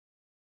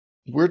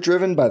We're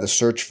driven by the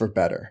search for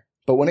better.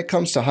 But when it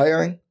comes to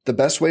hiring, the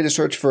best way to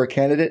search for a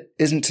candidate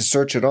isn't to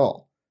search at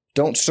all.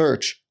 Don't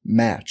search,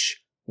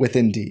 match with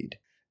Indeed.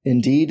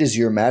 Indeed is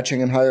your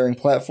matching and hiring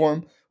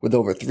platform with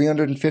over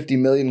 350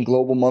 million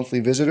global monthly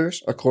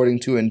visitors,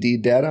 according to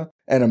Indeed data,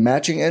 and a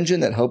matching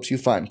engine that helps you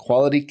find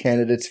quality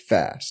candidates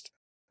fast.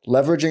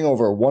 Leveraging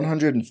over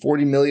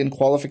 140 million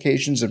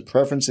qualifications and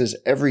preferences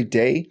every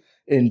day,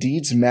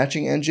 Indeed's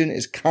matching engine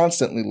is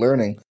constantly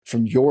learning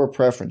from your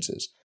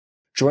preferences.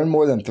 Join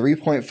more than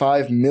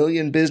 3.5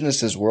 million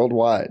businesses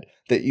worldwide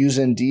that use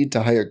Indeed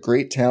to hire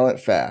great talent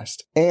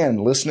fast.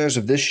 And listeners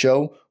of this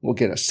show will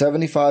get a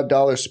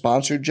 $75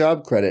 sponsored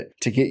job credit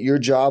to get your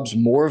jobs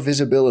more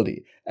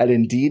visibility at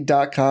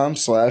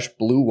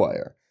Indeed.com/Blue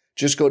Wire.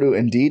 Just go to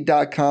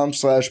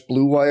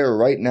Indeed.com/Blue Wire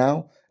right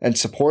now and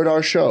support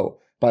our show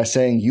by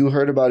saying you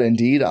heard about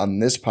Indeed on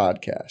this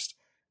podcast.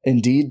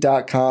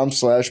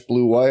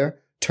 Indeed.com/Blue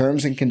Wire.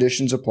 Terms and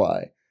conditions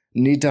apply.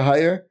 Need to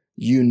hire?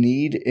 You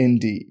need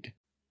Indeed.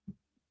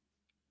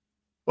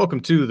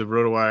 Welcome to the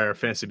RotoWire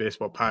Fantasy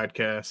Baseball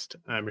Podcast.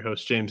 I'm your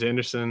host, James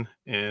Anderson,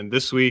 and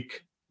this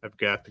week I've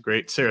got the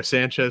great Sara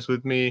Sanchez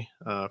with me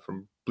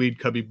from Bleed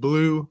Cubby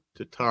Blue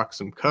to talk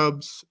some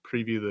Cubs,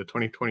 preview the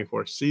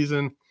 2024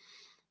 season.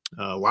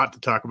 A lot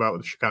to talk about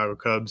with the Chicago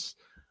Cubs.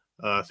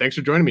 Thanks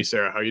for joining me,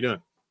 Sara. How are you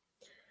doing?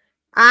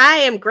 I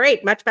am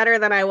great, much better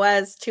than I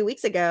was 2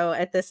 weeks ago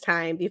at this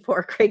time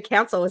before Craig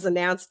Counsell was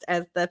announced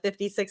as the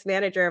 56th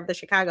manager of the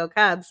Chicago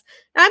Cubs.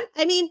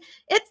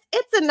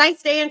 It's a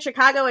nice day in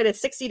Chicago and it's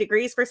 60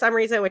 degrees for some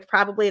reason, which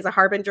probably is a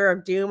harbinger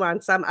of doom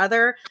on some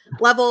other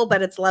level,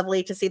 but it's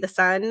lovely to see the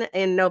sun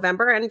in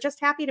November and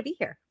just happy to be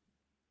here.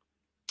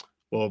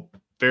 Well,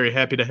 very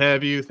happy to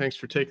have you. Thanks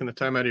for taking the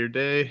time out of your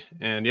day.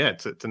 And yeah,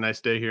 it's a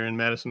nice day here in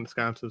Madison,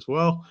 Wisconsin as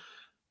well.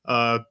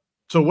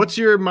 So what's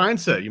your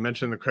mindset? You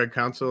mentioned the Craig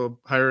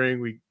Counsell hiring.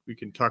 We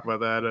can talk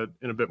about that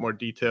in a bit more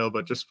detail,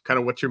 but just kind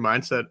of what's your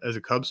mindset as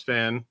a Cubs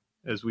fan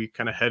as we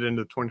kind of head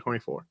into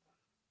 2024?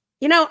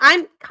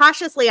 I'm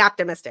cautiously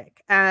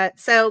optimistic.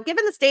 So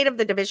given the state of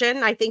the division,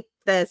 I think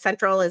the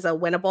Central is a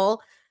winnable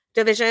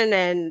division.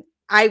 And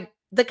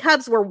the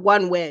Cubs were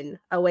one win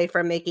away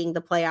from making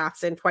the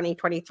playoffs in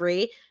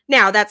 2023.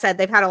 Now, that said,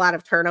 they've had a lot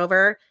of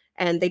turnover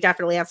and they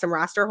definitely have some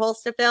roster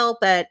holes to fill.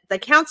 But the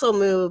Counsell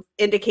move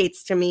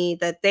indicates to me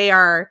that they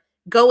are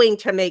going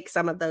to make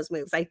some of those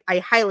moves. I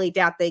highly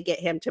doubt they get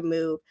him to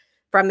move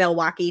from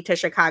Milwaukee to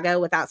Chicago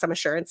without some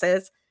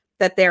assurances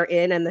that they're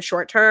in the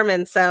short term.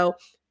 And so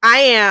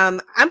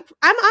I'm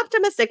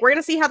optimistic. We're going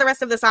to see how the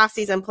rest of this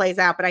offseason plays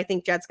out, but I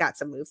think Jed's got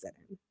some moves in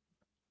him.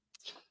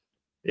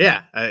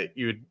 Yeah,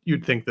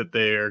 you'd think that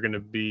they are going to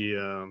be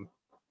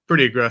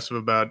pretty aggressive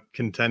about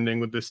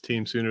contending with this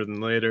team sooner than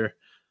later.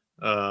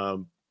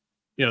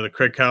 The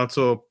Craig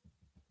Counsell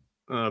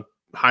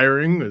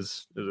hiring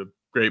is a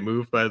great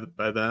move by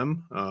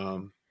them. I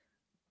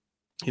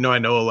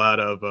know a lot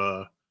of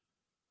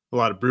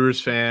Brewers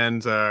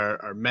fans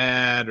are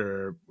mad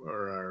or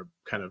are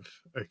kind of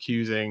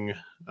accusing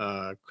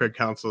Craig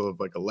Counsell of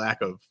like a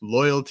lack of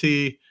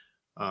loyalty.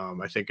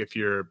 I think if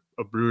you're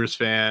a Brewers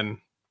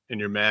fan and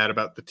you're mad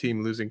about the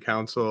team losing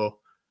Counsell,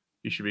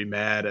 you should be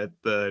mad at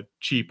the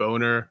cheap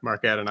owner,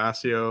 Mark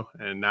Atanasio,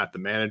 and not the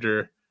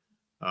manager.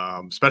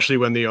 Especially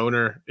when the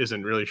owner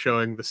isn't really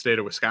showing the state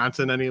of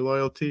Wisconsin any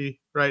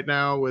loyalty right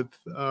now with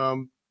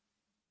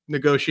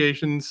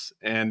negotiations.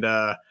 And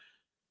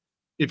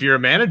if you're a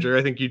manager,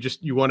 I think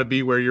you want to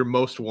be where you're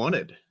most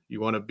wanted.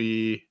 You want to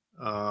be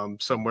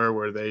somewhere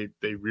where they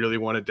really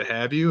wanted to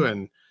have you.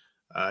 And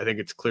I think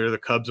it's clear the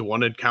Cubs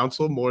wanted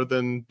Counsell more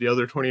than the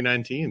other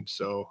 29 teams.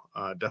 So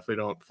definitely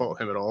don't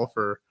fault him at all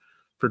for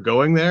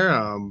going there.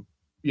 How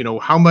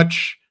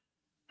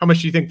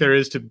much do you think there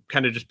is to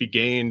kind of just be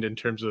gained in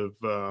terms of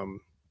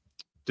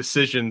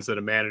decisions that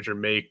a manager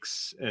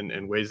makes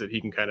and ways that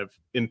he can kind of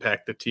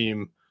impact the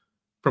team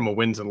from a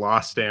wins and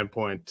loss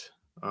standpoint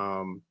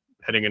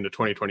heading into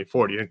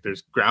 2024? Do you think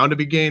there's ground to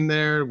be gained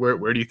there?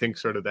 Where do you think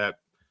sort of that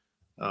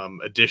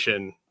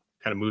addition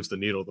kind of moves the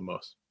needle the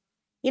most?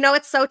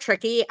 It's so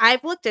tricky.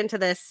 I've looked into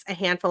this a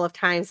handful of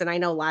times, and I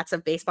know lots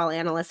of baseball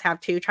analysts have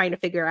too, trying to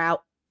figure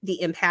out the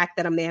impact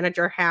that a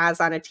manager has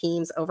on a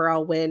team's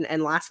overall win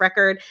and loss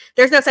record.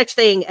 There's no such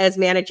thing as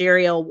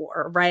managerial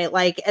war, right?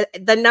 Like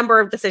the number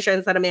of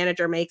decisions that a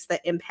manager makes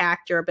that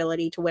impact your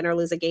ability to win or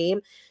lose a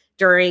game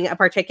during a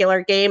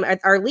particular game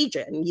are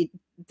legion.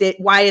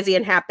 Why is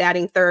Ian Happ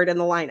batting third in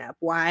the lineup?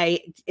 Why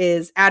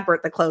is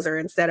Adbert the closer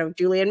instead of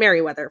Julian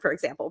Merriweather, for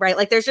example, right?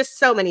 Like there's just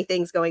so many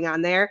things going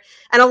on there.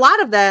 And a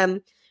lot of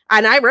them,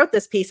 and I wrote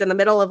this piece in the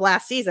middle of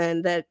last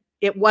season, that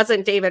it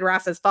wasn't David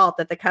Ross's fault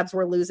that the Cubs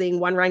were losing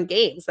one-run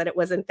games, that it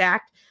was, in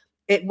fact,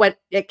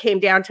 it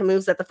came down to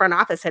moves that the front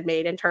office had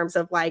made in terms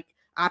of like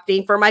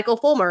opting for Michael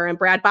Fulmer and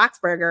Brad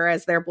Boxberger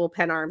as their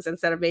bullpen arms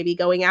instead of maybe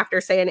going after,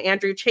 say, an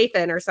Andrew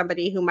Chafin or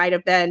somebody who might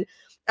have been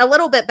a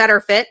little bit better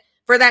fit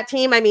for that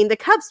team. I mean, the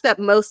Cubs spent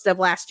most of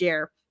last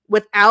year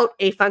without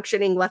a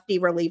functioning lefty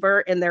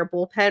reliever in their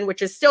bullpen,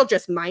 which is still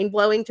just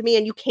mind-blowing to me,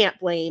 and you can't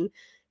blame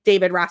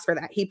David Ross for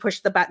that. He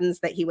pushed the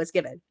buttons that he was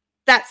given.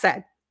 That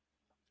said,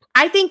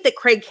 I think that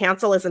Craig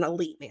Counsell is an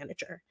elite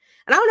manager.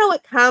 And I don't know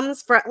what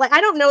comes from, like,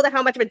 I don't know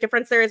how much of a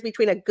difference there is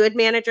between a good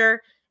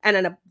manager and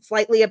a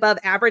slightly above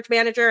average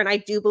manager. And I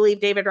do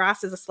believe David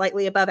Ross is a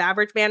slightly above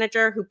average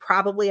manager who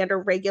probably under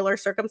regular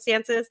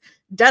circumstances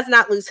does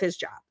not lose his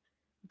job.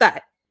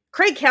 But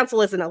Craig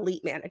Counsell is an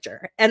elite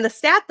manager. And the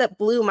stat that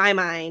blew my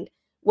mind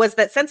was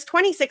that since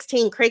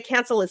 2016, Craig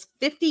Counsell is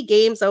 50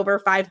 games over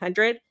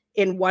 500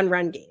 in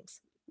one-run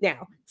games.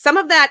 Now, some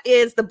of that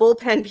is the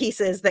bullpen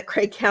pieces that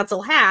Craig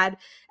Counsell had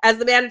as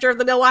the manager of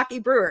the Milwaukee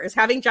Brewers.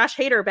 Having Josh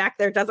Hader back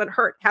there doesn't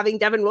hurt. Having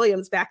Devin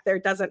Williams back there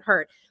doesn't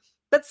hurt.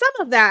 But some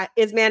of that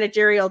is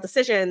managerial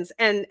decisions.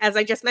 And as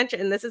I just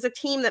mentioned, this is a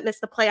team that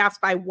missed the playoffs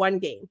by one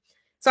game.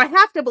 So I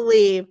have to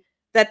believe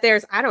that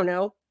there's, I don't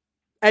know,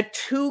 a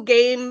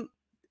 2-game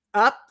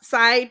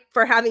upside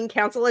for having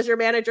Counsell as your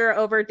manager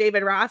over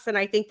David Ross. And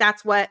I think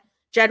that's what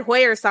Jed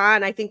Hoyer saw.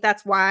 And I think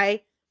that's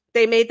why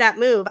they made that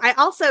move. I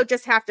also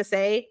just have to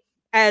say,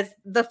 as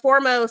the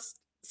foremost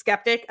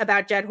skeptic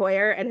about Jed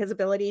Hoyer and his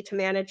ability to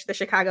manage the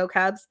Chicago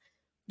Cubs,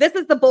 this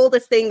is the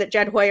boldest thing that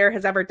Jed Hoyer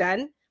has ever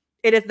done.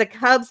 It is the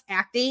Cubs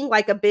acting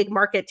like a big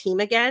market team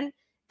again.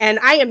 And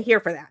I am here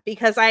for that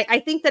because I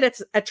think that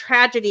it's a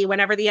tragedy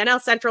whenever the NL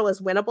Central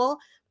is winnable,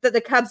 that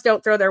the Cubs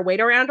don't throw their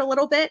weight around a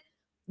little bit.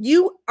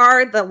 You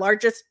are the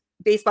largest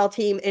baseball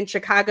team in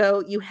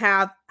Chicago. You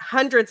have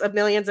hundreds of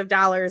millions of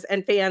dollars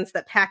and fans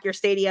that pack your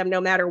stadium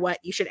no matter what.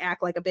 You should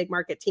act like a big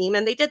market team.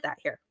 And they did that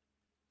here.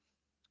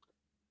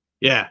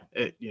 Yeah,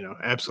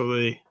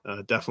 absolutely.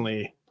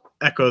 Definitely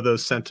echo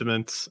those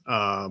sentiments.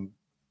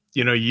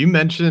 You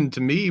mentioned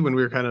to me when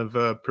we were kind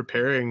of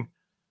preparing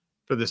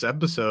for this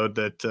episode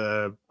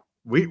that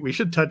we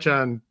should touch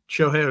on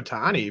Shohei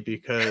Ohtani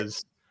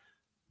because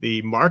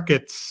the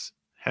markets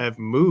have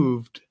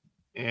moved.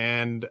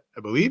 And I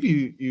believe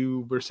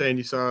you were saying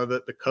you saw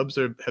that the Cubs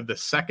have the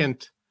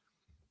second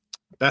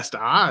best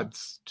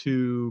odds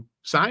to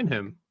sign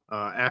him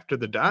after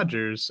the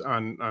Dodgers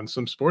on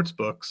some sports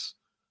books.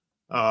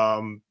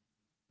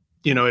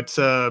 It's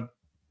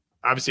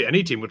obviously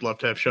any team would love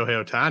to have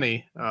Shohei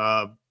Ohtani.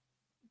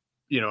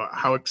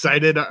 How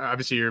excited?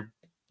 Obviously,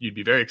 you'd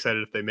be very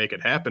excited if they make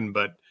it happen.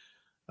 But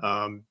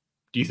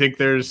do you think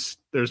there's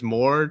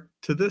more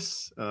to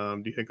this?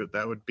 Do you think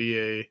that would be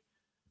a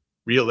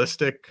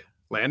realistic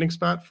landing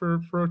spot for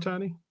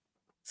Ohtani?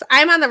 So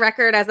I'm on the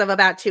record as of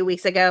about 2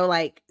 weeks ago,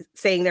 like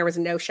saying there was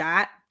no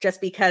shot,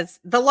 just because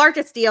the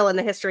largest deal in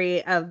the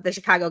history of the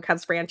Chicago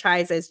Cubs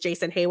franchise is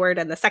Jason Hayward,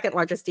 and the second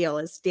largest deal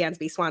is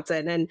Dansby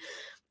Swanson. And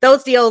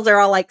those deals are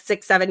all like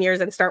 6-7 years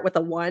and start with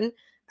a 1.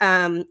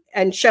 And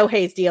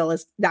Shohei's deal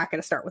is not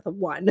going to start with a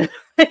 1.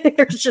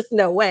 There's just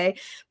no way.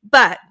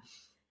 But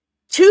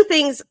two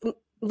things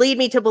lead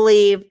me to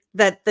believe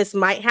that this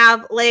might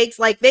have legs.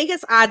 Like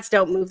Vegas odds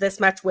don't move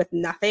this much with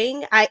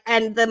nothing.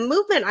 And the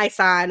movement I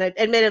saw, and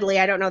admittedly,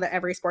 I don't know that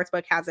every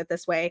sportsbook has it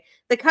this way.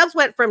 The Cubs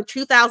went from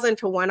 2,000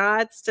 to 1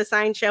 odds to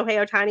sign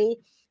Shohei Ohtani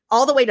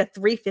all the way to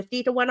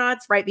 350 to 1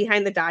 odds right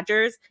behind the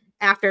Dodgers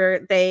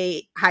after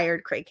they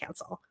hired Craig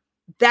Counsell.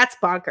 That's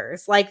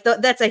bonkers. Like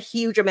that's a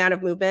huge amount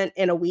of movement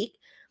in a week.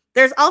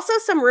 There's also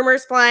some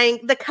rumors flying.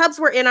 The Cubs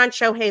were in on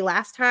Shohei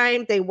last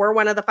time. They were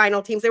one of the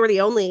final teams. They were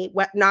the only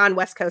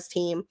non-West Coast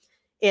team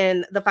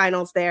in the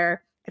finals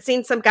there. I've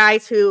seen some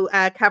guys who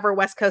cover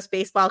West Coast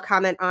baseball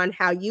comment on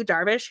how Yu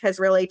Darvish has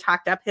really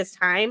talked up his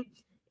time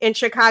in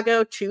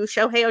Chicago to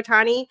Shohei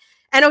Ohtani.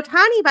 And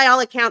Ohtani, by all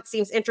accounts,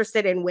 seems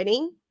interested in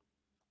winning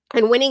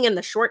and winning in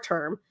the short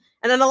term.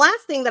 And then the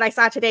last thing that I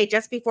saw today,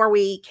 just before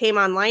we came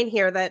online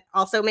here, that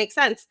also makes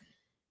sense.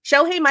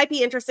 Shohei might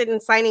be interested in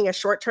signing a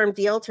short-term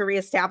deal to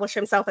reestablish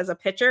himself as a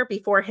pitcher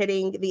before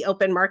hitting the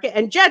open market.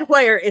 And Jed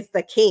Hoyer is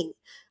the king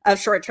of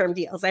short-term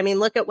deals. I mean,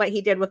 look at what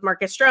he did with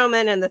Marcus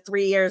Stroman and the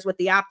 3 years with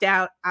the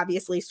opt-out.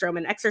 Obviously,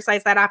 Stroman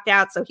exercised that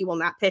opt-out, so he will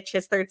not pitch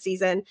his third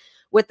season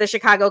with the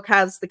Chicago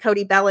Cubs. The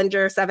Cody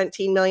Bellinger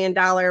 $17 million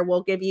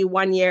will give you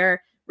 1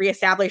 year,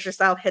 reestablish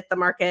yourself, hit the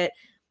market.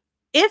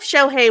 If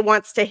Shohei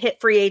wants to hit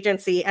free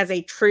agency as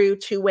a true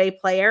two-way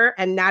player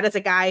and not as a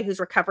guy who's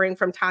recovering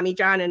from Tommy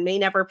John and may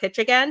never pitch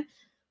again,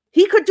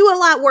 he could do a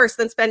lot worse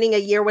than spending a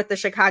year with the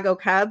Chicago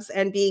Cubs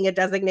and being a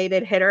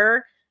designated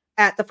hitter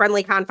at the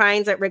friendly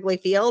confines at Wrigley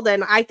Field.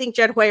 And I think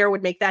Jed Hoyer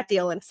would make that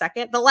deal in a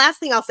second. The last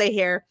thing I'll say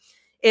here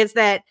is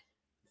that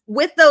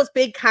with those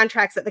big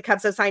contracts that the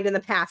Cubs have signed in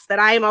the past that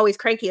I am always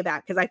cranky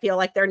about because I feel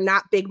like they're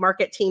not big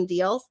market team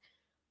deals,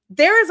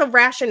 there is a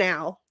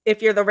rationale,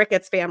 if you're the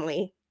Ricketts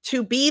family,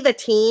 to be the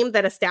team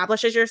that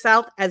establishes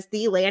yourself as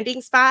the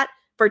landing spot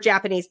for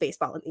Japanese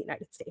baseball in the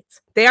United States.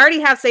 They already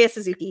have Seiya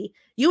Suzuki.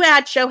 You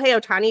add Shohei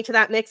Ohtani to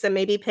that mix and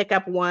maybe pick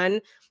up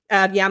one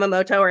of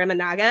Yamamoto or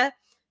Imanaga,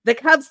 the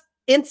Cubs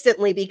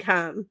instantly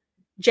become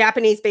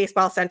Japanese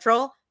baseball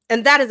central.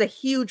 And that is a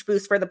huge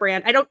boost for the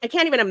brand. I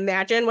can't even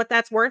imagine what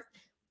that's worth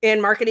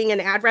in marketing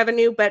and ad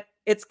revenue, but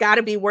it's got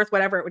to be worth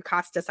whatever it would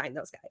cost to sign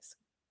those guys.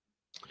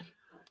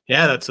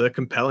 Yeah, that's a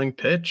compelling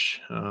pitch.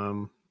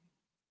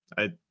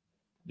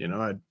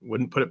 I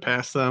wouldn't put it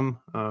past them.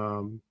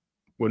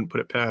 Wouldn't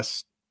put it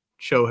past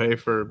Shohei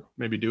for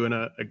maybe doing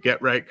a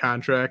get right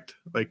contract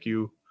like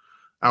you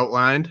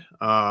outlined.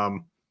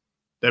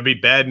 That'd be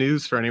bad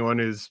news for anyone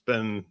who's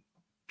been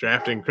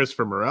drafting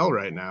Christopher Morel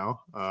right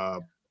now.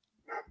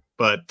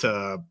 But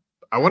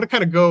I want to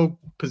kind of go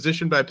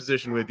position by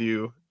position with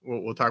you.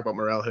 We'll talk about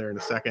Morel here in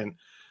a second.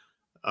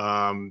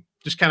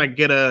 Just kind of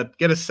get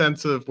a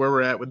sense of where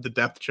we're at with the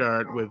depth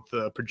chart, with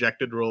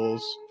projected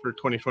roles for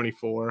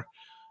 2024.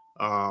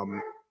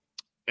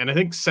 And I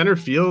think center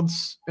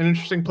field's an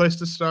interesting place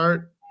to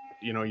start.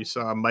 You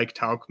saw Mike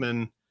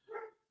Tauchman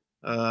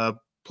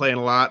playing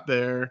a lot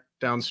there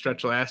down the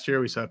stretch last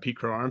year. We saw Pete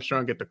Crow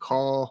Armstrong get the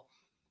call.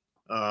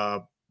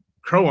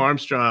 Crow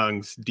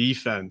Armstrong's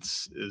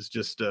defense is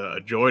just a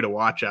joy to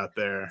watch out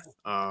there.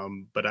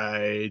 But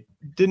I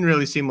didn't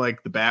really seem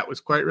like the bat was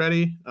quite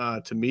ready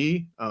to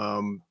me.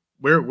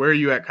 Where are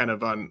you at kind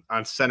of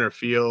on center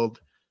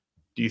field?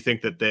 Do you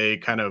think that they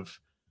kind of,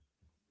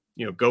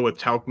 go with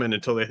Tauchman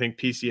until they think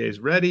PCA is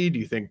ready? Do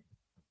you think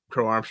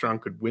Crow Armstrong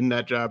could win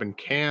that job in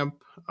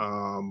camp?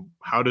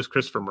 How does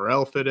Christopher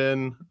Morel fit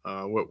in?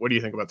 What do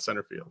you think about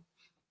center field?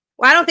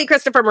 Well, I don't think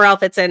Christopher Morel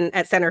fits in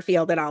at center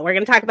field at all. We're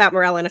going to talk about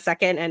Morel in a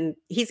second, and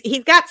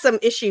he's got some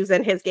issues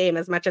in his game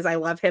as much as I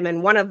love him,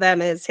 and one of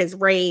them is his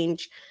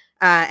range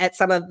at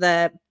some of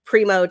the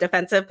primo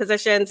defensive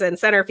positions, and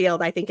center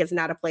field I think is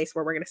not a place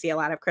where we're going to see a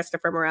lot of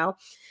Christopher Morel.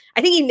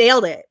 I think you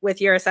nailed it with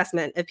your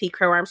assessment of Pete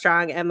Crow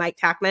Armstrong and Mike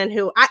Tauchman,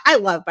 who I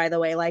love, by the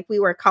way. Like, we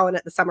were calling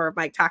it the summer of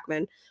Mike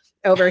Tauchman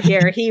over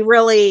here. He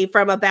really,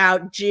 from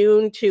about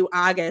June to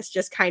August,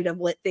 just kind of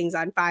lit things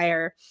on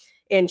fire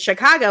in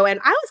Chicago. And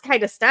I was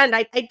kind of stunned.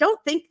 I don't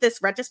think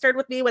this registered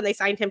with me when they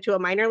signed him to a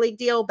minor league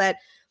deal, but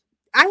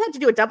I had to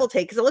do a double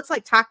take because it looks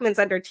like Tauchman's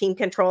under team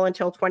control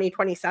until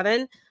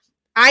 2027.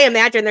 I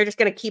imagine they're just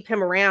going to keep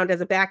him around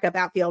as a backup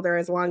outfielder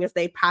as long as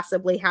they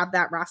possibly have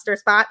that roster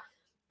spot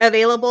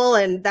available.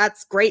 And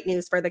that's great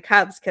news for the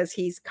Cubs because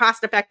he's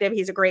cost effective.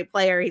 He's a great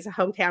player. He's a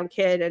hometown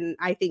kid. And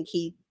I think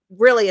he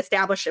really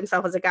established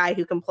himself as a guy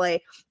who can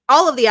play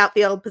all of the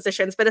outfield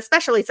positions, but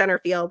especially center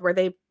field, where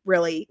they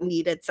really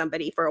needed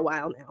somebody for a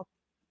while now.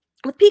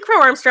 With Pete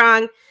Crow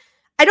Armstrong,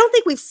 I don't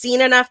think we've seen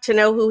enough to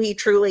know who he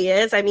truly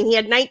is. I mean, he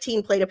had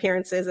 19 plate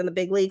appearances in the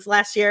big leagues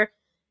last year,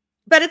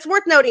 but it's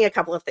worth noting a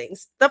couple of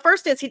things. The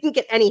first is he didn't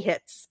get any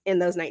hits in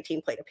those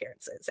 19 plate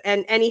appearances,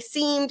 and he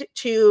seemed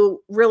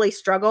to really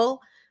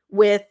struggle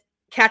with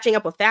catching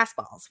up with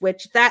fastballs,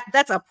 which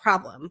that's a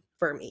problem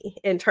for me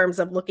in terms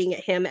of looking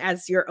at him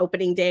as your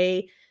opening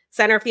day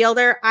center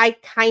fielder. I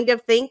kind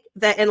of think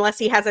that unless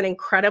he has an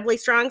incredibly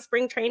strong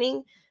spring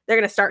training, they're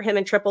going to start him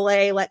in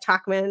AAA, let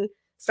Tauchman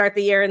start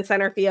the year in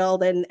center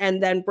field, and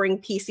then bring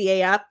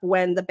PCA up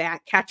when the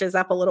bat catches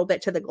up a little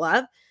bit to the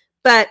glove.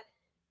 But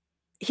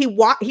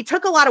he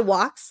took a lot of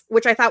walks,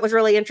 which I thought was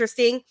really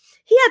interesting.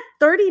 He had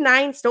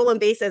 39 stolen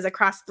bases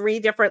across 3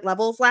 different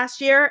levels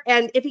last year.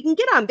 And if he can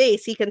get on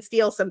base, he can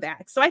steal some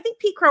bags. So I think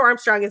Pete Crow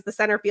Armstrong is the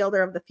center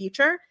fielder of the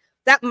future.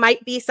 That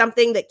might be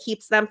something that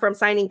keeps them from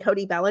signing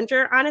Cody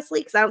Bellinger,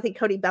 honestly, because I don't think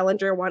Cody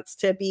Bellinger wants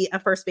to be a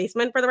first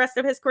baseman for the rest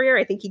of his career.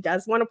 I think he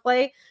does want to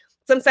play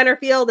some center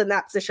field, and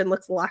that position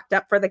looks locked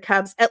up for the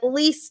Cubs, at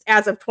least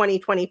as of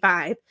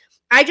 2025.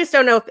 I just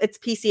don't know if it's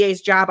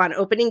PCA's job on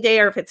opening day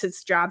or if it's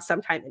his job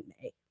sometime in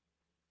May.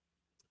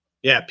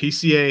 Yeah,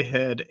 PCA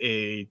had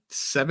a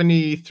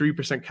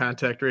 73%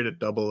 contact rate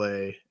at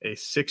AA, a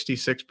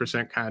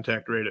 66%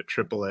 contact rate at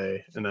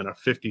AAA, and then a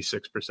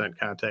 56%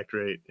 contact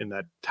rate in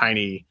that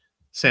tiny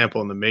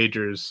sample in the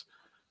majors.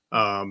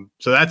 So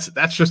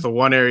that's just the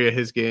one area of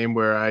his game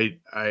where I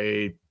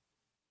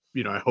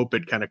hope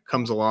it kind of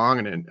comes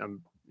along, and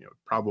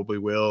probably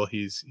will.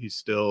 He's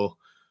still,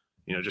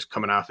 just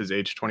coming off his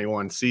age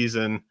 21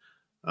 season.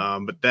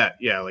 But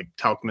like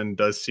Tauchman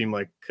does seem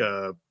like,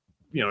 a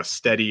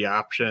steady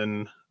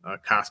option, a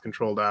cost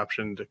controlled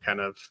option to kind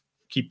of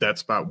keep that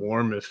spot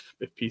warm if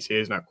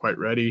PCA is not quite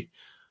ready.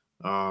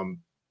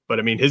 But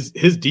I mean, his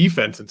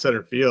defense in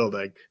center field,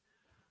 like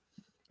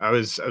I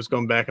was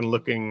going back and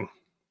looking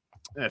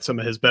at some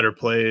of his better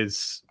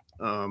plays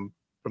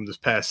from this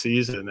past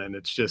season, and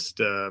it's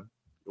just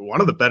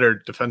one of the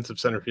better defensive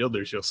center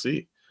fielders you'll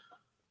see.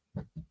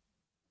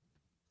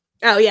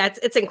 Oh yeah,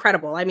 it's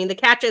incredible. I mean, the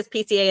catches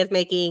PCA is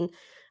making,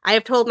 I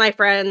have told my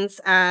friends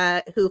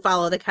who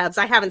follow the Cubs,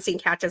 I haven't seen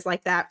catches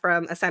like that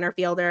from a center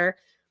fielder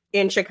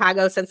in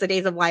Chicago since the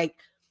days of, like,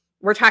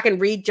 we're talking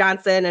Reed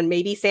Johnson and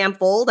maybe Sam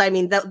Fold. I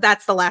mean,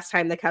 that's the last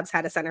time the Cubs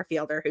had a center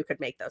fielder who could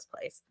make those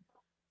plays.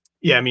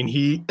 Yeah, I mean,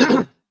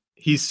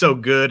 he's so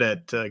good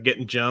at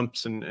getting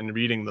jumps and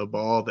reading the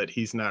ball that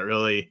he's not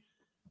really,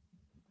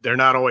 they're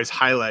not always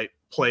highlight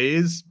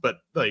plays, but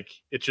like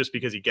it's just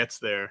because he gets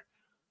there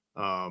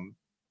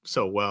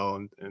so well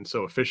and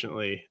so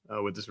efficiently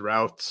with his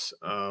routes.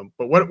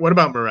 But what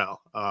about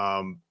Morel?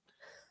 Are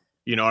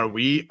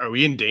we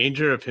in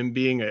danger of him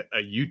being a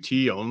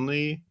UT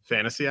only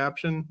fantasy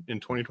option in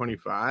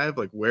 2025?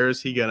 Like, where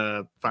is he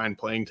gonna find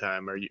playing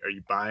time? Are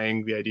you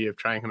buying the idea of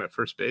trying him at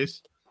first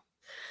base?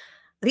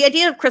 The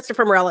idea of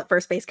Christopher Morel at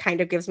first base kind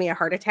of gives me a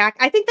heart attack.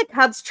 I think the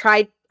Cubs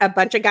tried a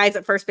bunch of guys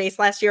at first base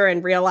last year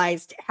and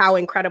realized how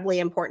incredibly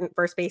important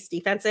first base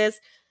defense is.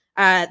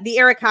 The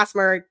Eric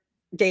Hosmer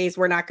days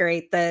were not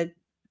great. The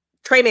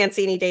Trey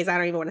Mancini days, I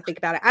don't even want to think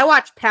about it. I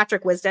watched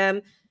Patrick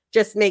Wisdom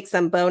just make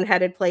some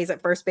boneheaded plays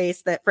at first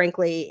base that,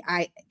 frankly,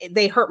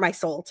 they hurt my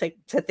soul to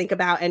think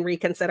about and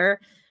reconsider.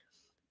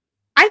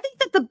 I think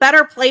that the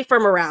better play for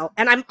Morel,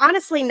 and I'm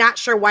honestly not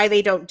sure why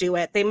they don't do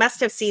it. They must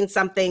have seen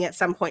something at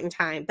some point in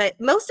time, but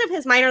most of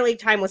his minor league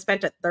time was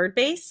spent at third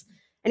base,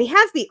 and he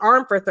has the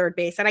arm for third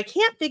base, and I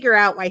can't figure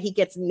out why he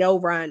gets no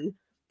run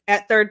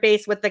at third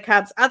base with the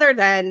Cubs, other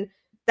than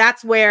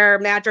that's where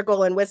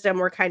Madrigal and Wisdom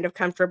were kind of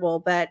comfortable.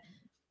 But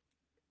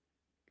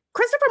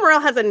Christopher Morel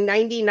has a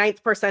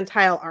 99th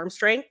percentile arm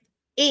strength,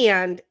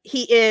 and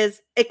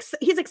he's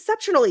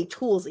exceptionally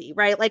toolsy,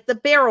 right? Like the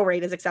barrel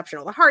rate is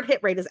exceptional. The hard hit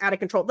rate is out of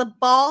control. The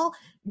ball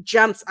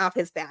jumps off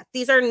his bat.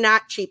 These are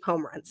not cheap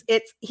home runs.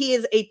 He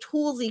is a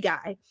toolsy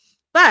guy,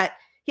 but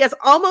he has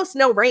almost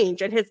no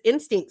range, and his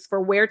instincts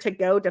for where to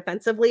go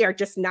defensively are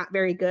just not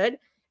very good.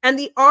 And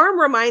the arm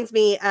reminds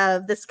me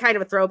of this kind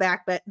of a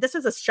throwback, but this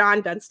is a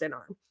Sean Dunston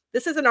arm.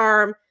 This is an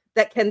arm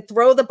that can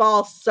throw the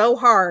ball so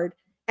hard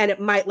and it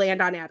might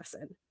land on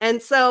Addison.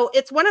 And so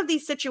it's one of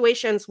these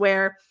situations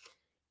where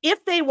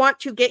if they want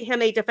to get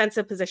him a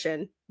defensive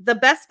position, the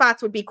best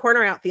spots would be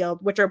corner outfield,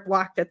 which are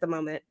blocked at the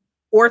moment,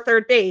 or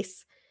third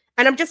base.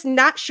 And I'm just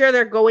not sure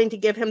they're going to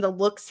give him the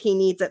looks he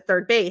needs at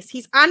third base.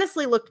 He's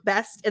honestly looked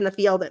best in the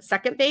field at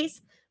second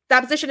base.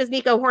 That position is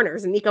Nico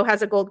Horner's, and Nico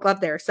has a gold glove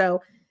there.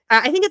 So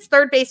I think it's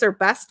third base or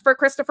bust for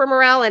Christopher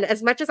Morel. And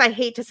as much as I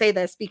hate to say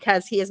this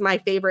because he is my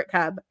favorite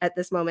Cub at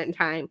this moment in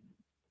time,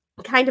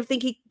 I kind of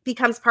think he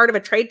becomes part of a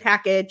trade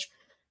package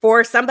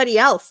for somebody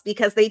else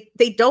because they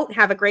don't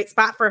have a great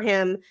spot for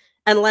him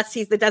unless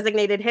he's the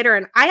designated hitter.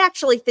 And I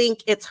actually think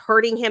it's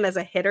hurting him as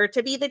a hitter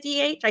to be the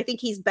DH. I think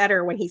he's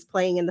better when he's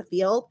playing in the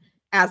field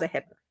as a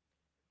hitter.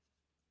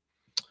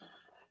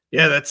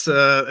 Yeah,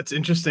 that's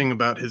interesting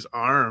about his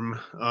arm.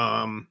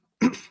 I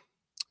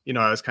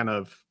was kind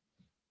of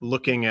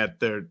looking at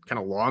their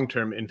kind of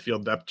long-term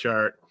infield depth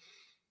chart,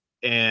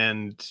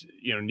 and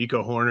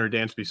Nico Horner,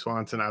 Dansby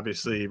Swanson,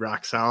 obviously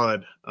rock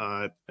solid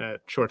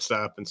at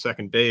shortstop and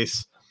second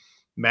base.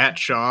 Matt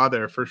Shaw,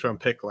 their first-round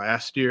pick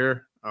last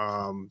year,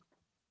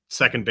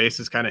 second base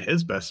is kind of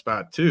his best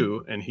spot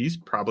too, and he's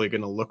probably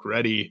going to look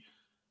ready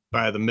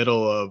by the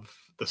middle of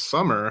the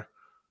summer.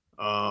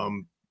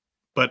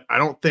 But I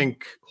don't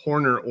think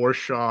Horner or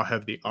Shaw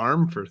have the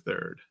arm for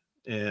third.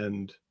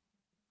 And,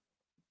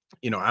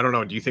 I don't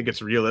know. Do you think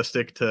it's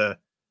realistic to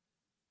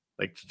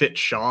fit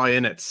Shaw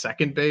in at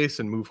second base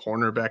and move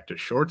Horner back to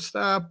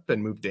shortstop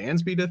and move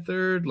Dansby to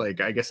third?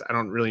 I guess I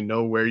don't really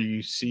know where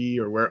you see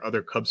or where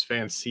other Cubs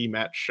fans see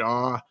Matt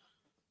Shaw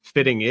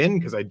fitting in,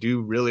 because I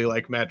do really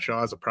like Matt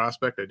Shaw as a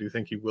prospect. I do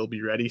think he will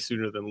be ready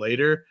sooner than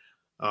later.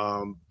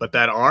 But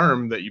that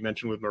arm that you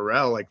mentioned with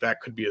Morel,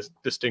 that could be a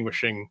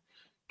distinguishing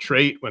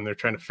trait when they're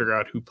trying to figure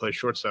out who plays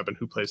shortstop and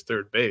who plays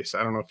third base.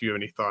 I don't know if you have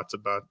any thoughts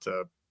about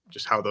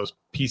just how those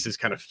pieces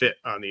kind of fit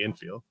on the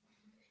infield.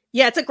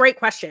 Yeah, it's a great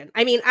question.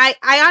 I mean, I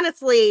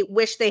honestly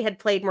wish they had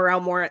played Morel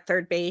more at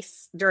third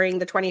base during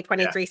the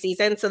 2023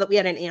 season so that we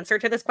had an answer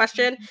to this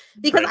question,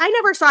 because I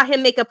never saw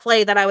him make a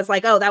play that I was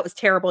like, oh, that was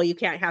terrible. You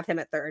can't have him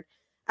at third.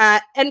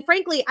 And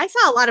frankly, I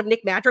saw a lot of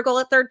Nick Madrigal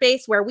at third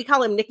base, where we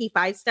call him Nicky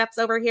Five Steps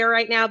over here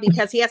right now,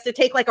 because he has to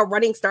take a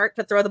running start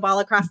to throw the ball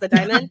across the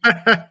diamond.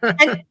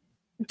 And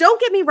don't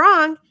get me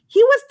wrong,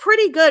 he was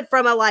pretty good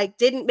from a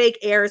didn't make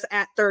errors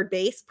at third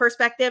base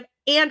perspective.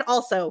 And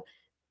also,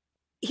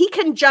 he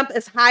can jump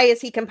as high as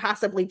he can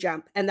possibly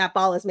jump, and that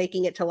ball is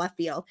making it to left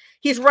field.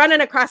 He's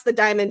running across the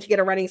diamond to get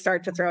a running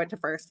start to throw it to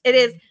first. It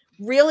is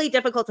really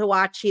difficult to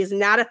watch. He is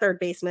not a third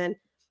baseman.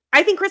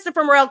 I think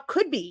Christopher Morel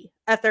could be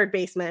a third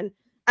baseman.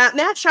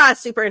 Matt Shaw is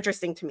super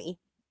interesting to me.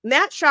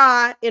 Matt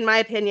Shaw, in my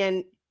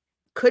opinion,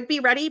 could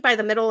be ready by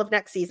the middle of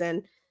next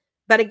season.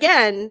 But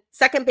again,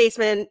 second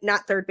baseman,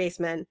 not third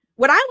baseman.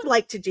 What I would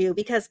like to do,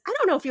 because I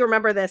don't know if you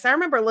remember this, I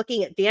remember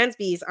looking at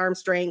Dansby's arm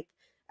strength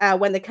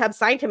when the Cubs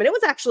signed him, and it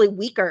was actually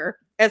weaker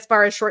as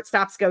far as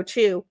shortstops go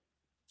too.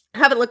 I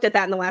haven't looked at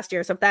that in the last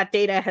year, so if that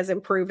data has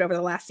improved over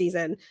the last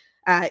season,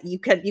 you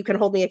can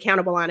hold me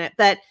accountable on it.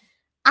 But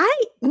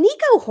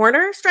Nico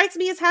Horner strikes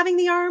me as having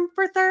the arm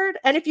for third,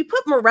 and if you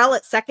put Morel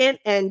at second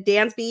and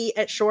Dansby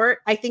at short,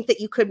 I think that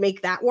you could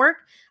make that work.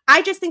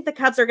 I just think the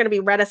Cubs are going to be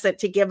reticent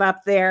to give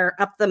up their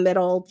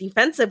up-the-middle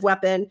defensive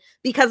weapon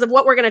because of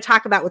what we're going to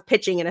talk about with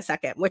pitching in a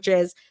second, which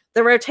is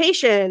the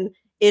rotation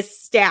is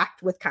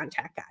stacked with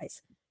contact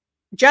guys.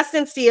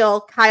 Justin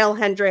Steele, Kyle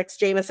Hendricks,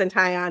 Jamison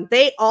Taillon,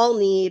 they all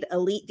need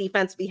elite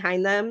defense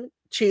behind them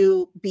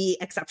to be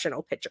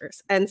exceptional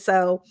pitchers. And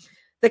so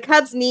the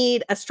Cubs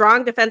need a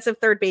strong defensive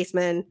third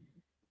baseman.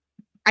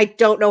 I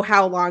don't know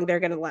how long they're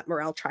going to let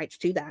Morel try to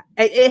do that.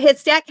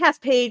 His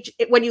StatCast page,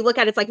 when you look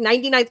at it, it's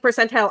 99th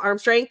percentile arm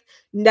strength,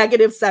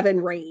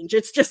 -7 range.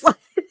 It's just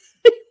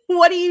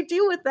what do you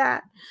do with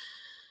that?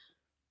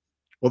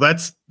 Well,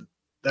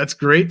 that's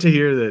great to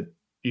hear that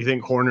you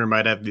think Horner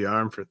might have the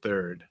arm for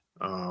third.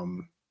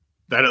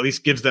 That at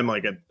least gives them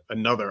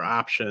another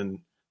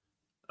option.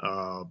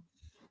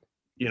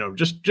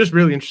 Just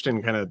really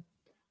interesting kind of,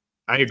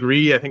 I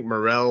agree. I think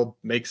Morel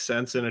makes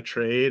sense in a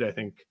trade. I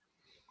think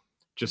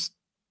just,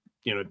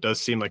 it does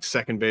seem like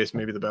second base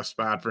maybe the best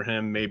spot for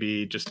him.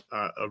 Maybe just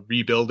a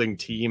rebuilding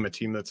team, a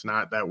team that's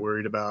not that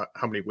worried about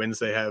how many wins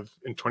they have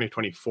in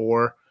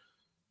 2024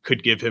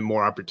 could give him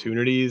more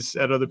opportunities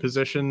at other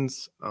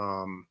positions.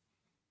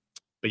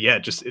 But yeah,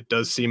 it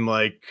does seem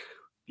like,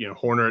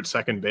 Horner at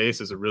second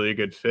base is a really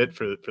good fit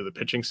for the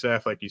pitching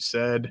staff. Like you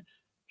said,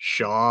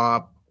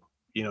 Shaw,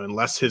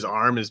 unless his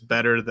arm is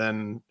better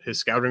than his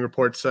scouting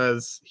report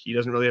says, he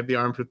doesn't really have the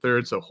arm for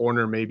third. So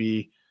Horner,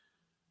 maybe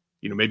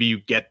you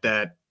get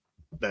that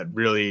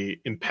really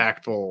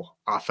impactful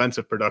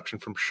offensive production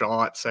from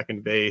Shaw at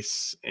second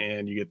base,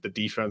 and you get the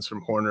defense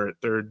from Horner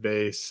at third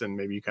base, and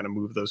maybe you kind of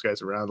move those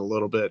guys around a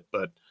little bit.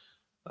 But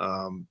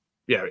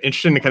yeah,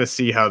 interesting to kind of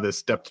see how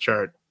this depth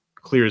chart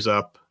clears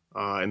up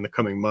in the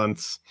coming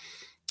months.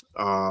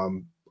 Are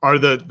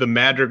the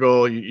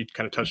Madrigal, you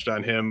kind of touched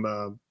on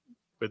him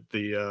with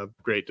the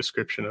great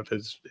description of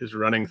his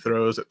running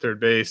throws at third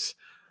base.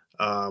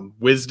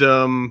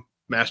 Wisdom,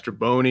 Master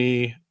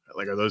Boney,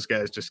 like, are those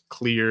guys just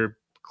clear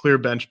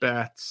bench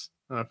bats?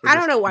 I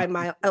don't know why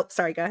Miles. Oh,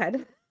 sorry. Go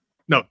ahead.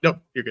 No,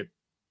 you're good.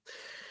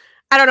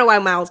 I don't know why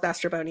Miles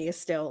Mastroboni is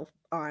still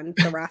on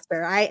the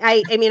roster.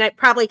 I mean,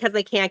 probably because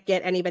they can't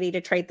get anybody to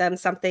trade them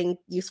something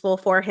useful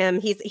for him.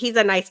 He's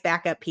a nice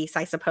backup piece,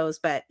 I suppose,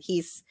 but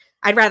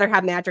I'd rather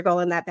have Madrigal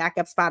in that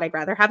backup spot. I'd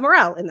rather have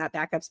Morel in that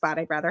backup spot.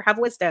 I'd rather have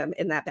Wisdom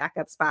in that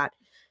backup spot.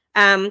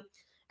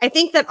 I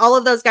think that all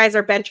of those guys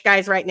are bench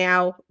guys right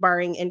now,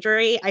 barring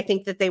injury. I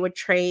think that they would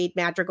trade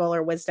Madrigal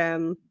or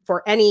Wisdom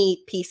for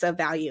any piece of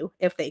value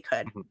if they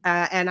could.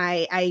 And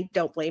I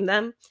don't blame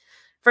them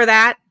for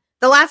that.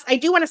 I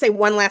do want to say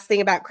one last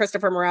thing about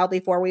Christopher Morel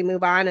before we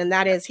move on, and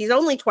that is he's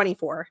only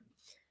 24.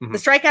 The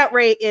strikeout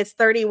rate is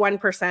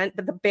 31%,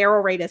 but the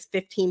barrel rate is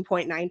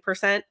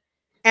 15.9%.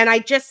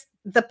 And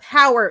the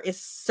power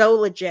is so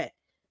legit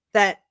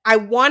that I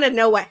want to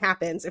know what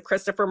happens if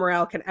Christopher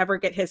Morel can ever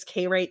get his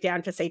K rate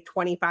down to, say,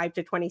 25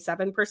 to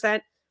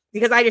 27%,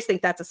 because I just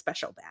think that's a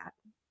special bat.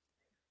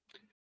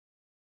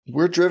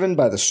 We're driven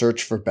by the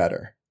search for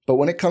better. But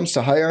when it comes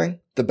to hiring,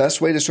 the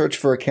best way to search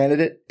for a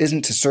candidate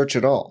isn't to search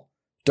at all.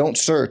 Don't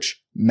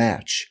search,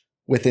 match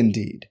with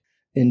Indeed.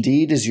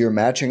 Indeed is your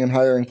matching and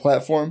hiring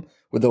platform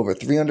with over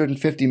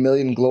 350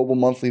 million global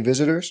monthly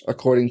visitors,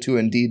 according to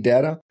Indeed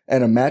data,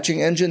 and a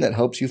matching engine that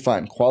helps you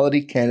find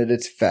quality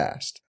candidates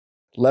fast.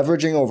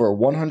 Leveraging over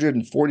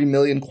 140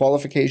 million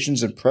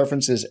qualifications and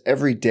preferences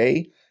every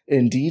day,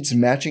 Indeed's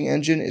matching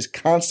engine is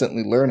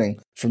constantly learning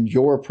from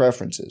your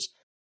preferences.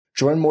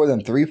 Join more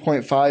than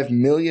 3.5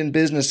 million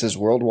businesses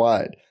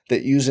worldwide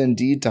that use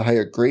Indeed to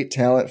hire great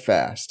talent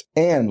fast.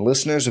 And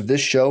listeners of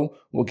this show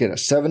will get a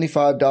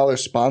 $75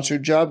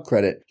 sponsored job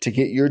credit to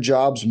get your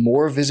jobs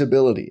more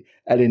visibility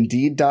at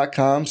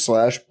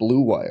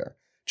Indeed.com/Blue Wire.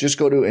 Just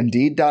go to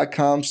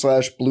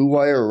Indeed.com/Blue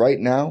Wire right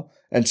now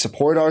and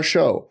support our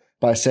show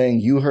by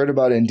saying you heard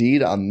about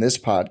Indeed on this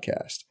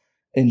podcast.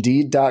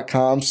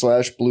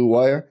 Indeed.com/Blue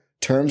Wire.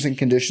 Terms and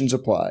conditions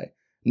apply.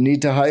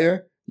 Need to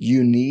hire?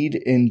 You need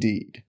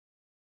Indeed.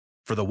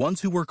 For the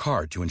ones who work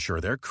hard to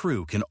ensure their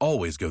crew can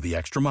always go the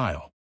extra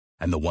mile,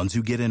 and the ones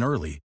who get in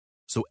early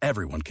so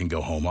everyone can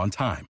go home on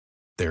time,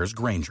 there's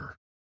Grainger,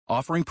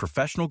 offering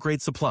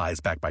professional-grade supplies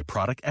backed by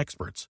product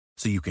experts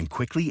so you can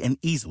quickly and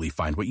easily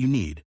find what you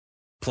need.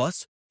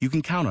 Plus, you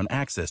can count on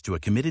access to a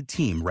committed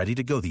team ready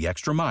to go the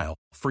extra mile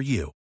for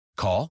you.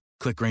 Call,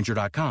 click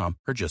Grainger.com,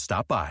 or just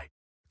stop by.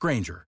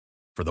 Grainger,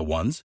 for the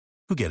ones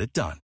who get it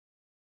done.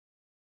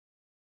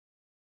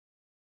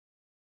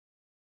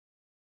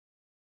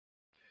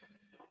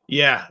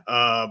 Yeah.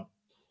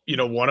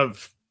 One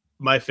of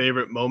my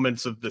favorite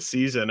moments of the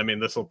season, I mean,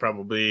 this will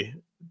probably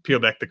peel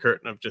back the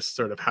curtain of just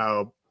sort of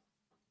how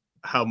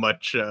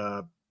much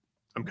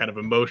I'm kind of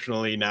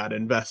emotionally not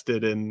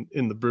invested in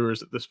the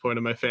Brewers at this point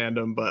in my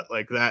fandom, but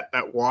like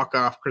that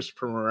walk-off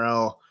Christopher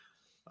Morel,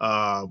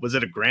 was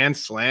it a grand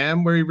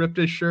slam where he ripped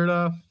his shirt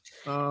off?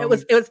 It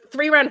was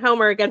 3-run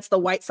homer against the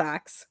White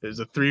Sox. It was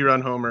a 3-run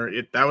homer.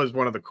 That was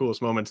one of the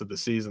coolest moments of the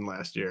season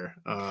last year.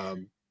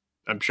 I'm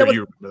sure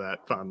you remember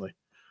that fondly.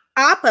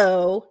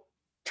 Oppo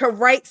to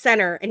right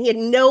center, and he had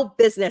no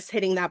business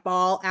hitting that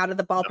ball out of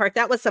the ballpark.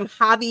 That was some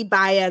Javi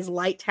Baez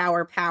light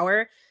tower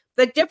power.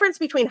 The difference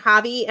between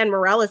Javi and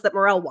Morel is that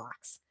Morel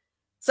walks.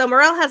 So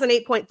Morel has an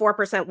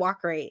 8.4%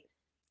 walk rate,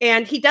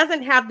 and he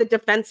doesn't have the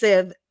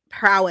defensive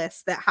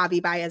prowess that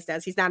Javi Baez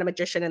does. He's not a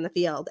magician in the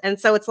field. And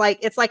so it's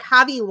like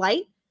Javi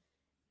light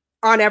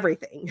on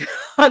everything,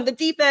 on the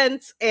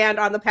defense and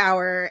on the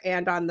power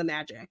and on the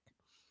magic.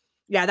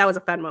 Yeah, that was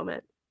a fun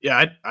moment.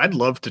 Yeah, I'd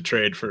love to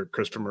trade for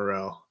Christopher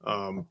Morel.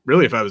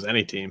 Really, if I was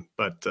any team,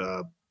 but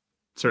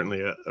certainly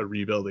a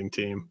rebuilding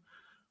team.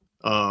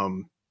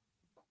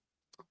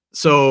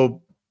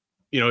 So,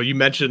 you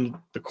mentioned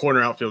the corner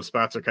outfield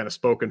spots are kind of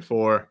spoken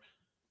for.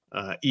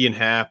 Ian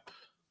Happ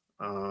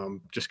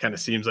just kind of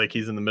seems like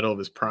he's in the middle of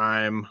his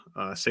prime.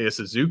 Seiya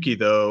Suzuki,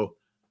 though,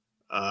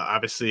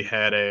 obviously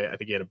I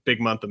think he had a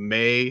big month of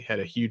May, had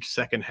a huge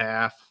second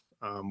half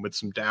with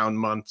some down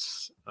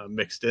months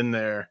mixed in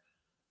there.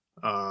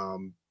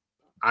 I'm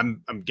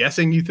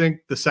guessing you think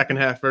the second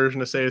half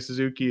version of Seiya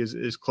Suzuki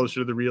is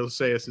closer to the real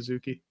Seiya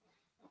Suzuki.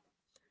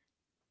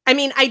 I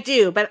mean, I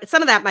do, but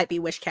some of that might be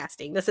wish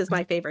casting. This is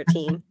my favorite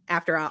team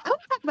after all. I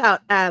want to talk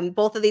about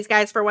both of these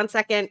guys for 1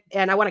 second,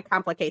 and I want to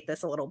complicate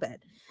this a little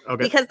bit.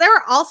 Okay. Because there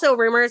are also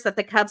rumors that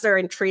the Cubs are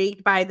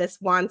intrigued by this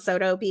Juan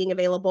Soto being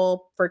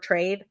available for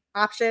trade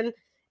option.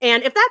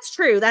 And if that's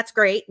true, that's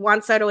great.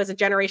 Juan Soto is a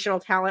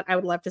generational talent. I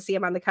would love to see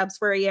him on the Cubs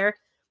for a year,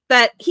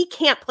 but he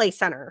can't play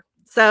center.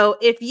 So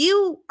if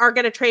you are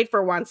going to trade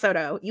for Juan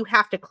Soto, you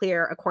have to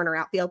clear a corner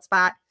outfield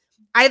spot,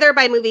 either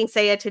by moving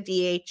Seiya to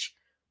DH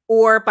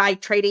or by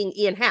trading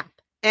Ian Happ.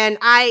 And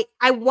I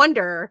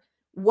wonder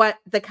what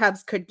the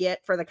Cubs could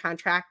get for the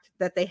contract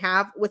that they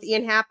have with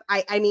Ian Happ.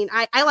 I mean,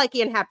 I like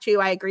Ian Happ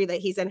too. I agree that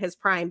he's in his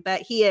prime,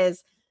 but he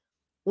is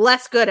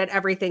less good at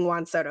everything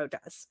Juan Soto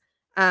does.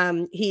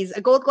 He's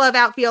a Gold Glove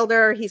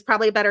outfielder. He's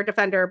probably a better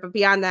defender, but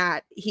beyond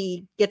that,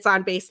 he gets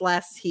on base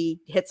less. He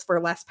hits for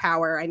less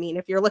power. I mean,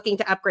 if you're looking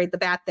to upgrade the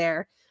bat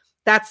there,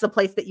 that's the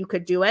place that you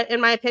could do it.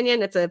 In my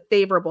opinion, it's a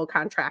favorable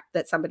contract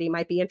that somebody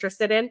might be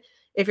interested in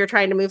if you're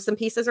trying to move some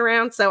pieces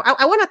around. So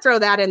I want to throw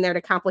that in there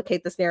to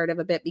complicate this narrative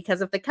a bit,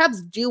 because if the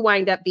Cubs do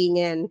wind up being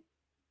in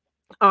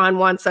on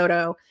Juan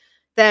Soto,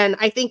 then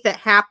I think that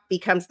Happ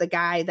becomes the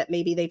guy that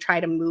maybe they try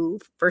to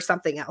move for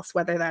something else,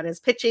 whether that is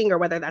pitching or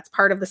whether that's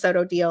part of the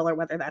Soto deal or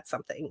whether that's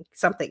something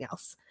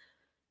else.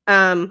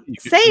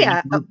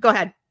 Seiya, go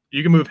ahead.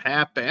 You can move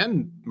Happ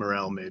and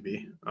Morel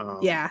maybe.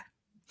 Yeah.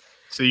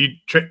 So you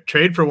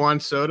trade for Juan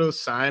Soto,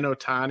 sign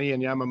Ohtani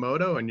and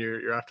Yamamoto, and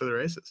you're off to the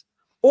races.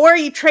 Or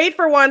you trade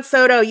for Juan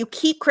Soto, you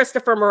keep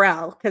Christopher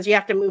Morel because you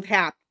have to move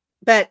Happ.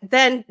 But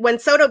then when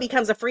Soto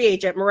becomes a free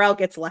agent, Morel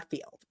gets left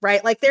field,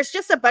 right? Like there's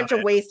just a bunch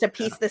of ways to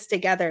piece this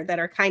together that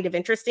are kind of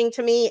interesting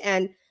to me.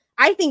 And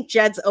I think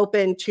Jed's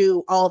open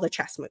to all the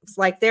chess moves.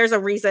 Like there's a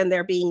reason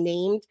they're being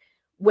named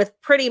with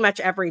pretty much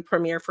every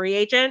premier free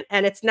agent.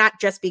 And it's not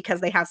just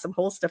because they have some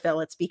holes to fill.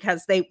 It's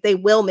because they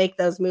will make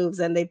those moves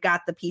and they've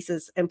got the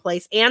pieces in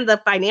place and the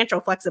financial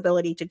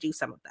flexibility to do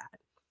some of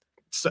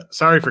that.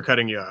 Sorry for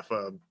cutting you off.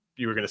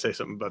 You were going to say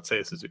something about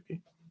Seiya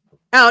Suzuki.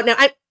 Oh, no.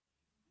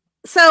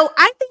 So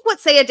I think what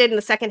Seiya did in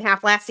the second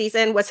half last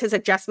season was his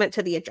adjustment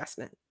to the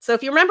adjustment. So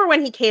if you remember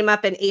when he came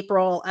up in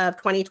April of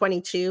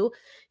 2022,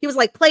 he was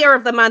like player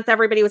of the month.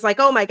 Everybody was like,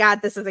 oh my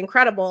God, this is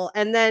incredible.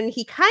 And then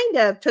he kind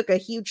of took a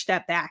huge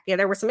step back. Yeah,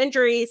 there were some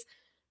injuries.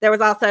 There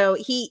was also,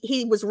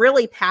 he was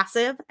really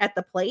passive at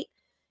the plate.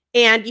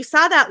 And you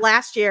saw that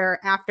last year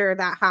after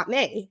that hot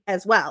May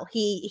as well.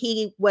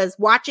 He was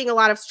watching a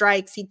lot of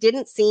strikes. He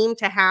didn't seem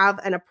to have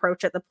an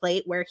approach at the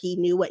plate where he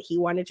knew what he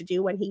wanted to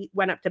do when he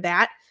went up to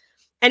bat.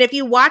 And if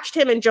you watched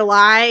him in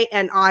July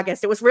and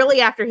August, it was really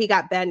after he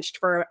got benched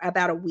for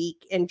about a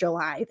week in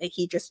July that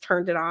he just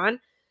turned it on.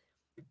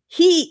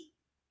 He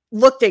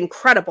looked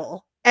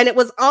incredible. And it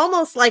was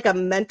almost like a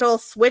mental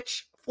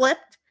switch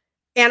flipped.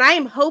 And I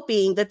am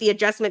hoping that the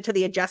adjustment to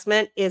the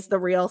adjustment is the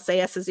real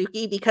Seiya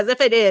Suzuki, because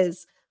if it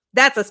is,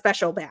 that's a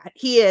special bat.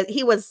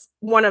 He was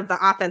one of the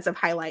offensive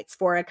highlights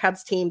for a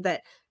Cubs team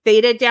that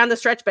faded down the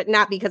stretch, but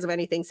not because of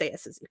anything Seiya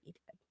Suzuki did.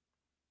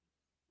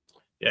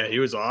 Yeah, he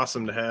was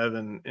awesome to have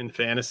in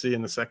fantasy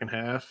in the second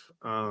half.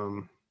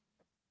 I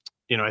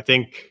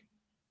think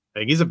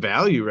he's a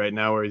value right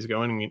now where he's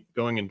going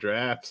in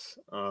drafts.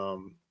 I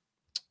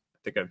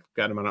think I've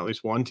got him on at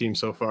least one team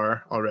so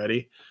far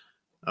already.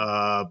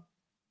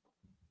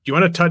 Do you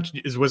want to touch?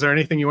 Was there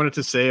anything you wanted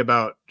to say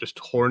about just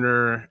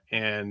Horner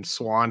and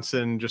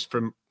Swanson, just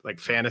from like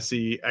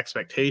fantasy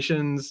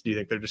expectations? Do you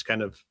think they're just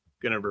kind of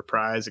going to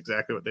reprise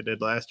exactly what they did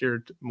last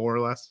year, more or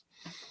less?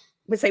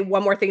 Would say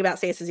one more thing about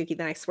Seiya Suzuki,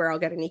 then I swear I'll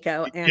go to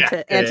Nico and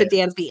to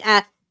Dansby.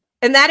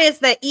 And that is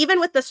that even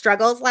with the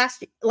struggles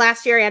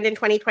last year and in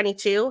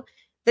 2022,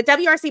 the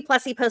WRC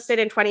plus he posted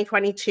in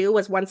 2022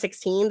 was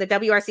 116. The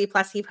WRC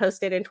plus he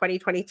posted in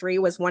 2023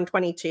 was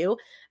 122.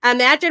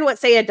 Imagine what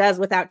Seiya does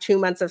without 2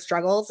 months of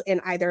struggles in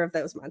either of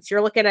those months.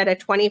 You're looking at a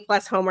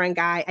 20-plus home run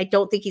guy. I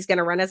don't think he's going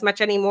to run as much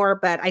anymore,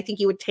 but I think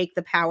he would take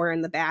the power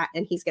in the bat,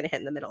 and he's going to hit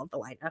in the middle of the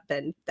lineup,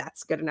 and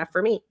that's good enough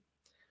for me.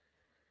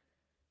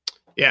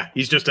 Yeah,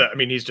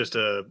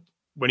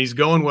 when he's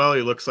going well,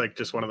 he looks like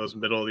just one of those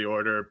middle of the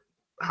order,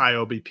 high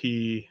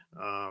OBP,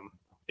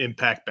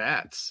 impact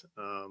bats.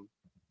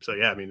 So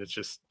yeah, it's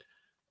just,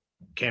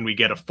 can we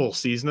get a full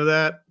season of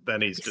that?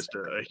 Then he's just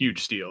a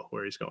huge steal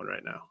where he's going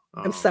right now.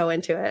 I'm so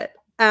into it.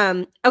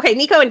 Okay,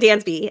 Nico and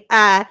Dansby.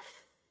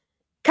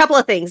 Couple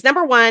of things.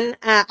 Number one,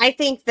 I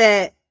think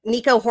that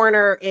Nico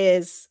Horner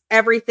is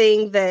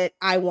everything that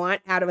I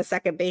want out of a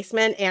second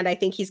baseman. And I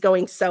think he's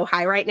going so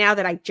high right now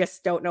that I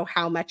just don't know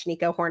how much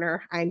Nico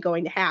Horner I'm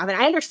going to have.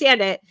 And I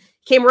understand it.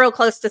 Came real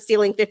close to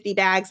stealing 50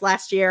 bags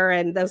last year,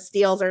 and those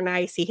steals are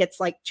nice. He hits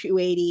like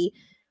 280,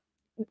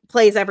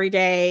 plays every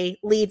day,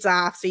 leads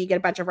off, so you get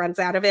a bunch of runs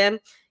out of him.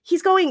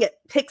 He's going at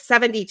pick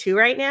 72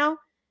 right now.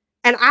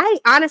 And I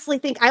honestly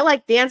think I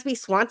like Dansby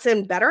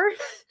Swanson better,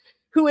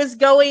 who is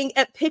going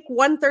at pick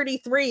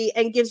 133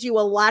 and gives you a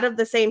lot of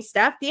the same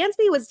stuff.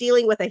 Dansby was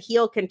dealing with a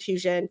heel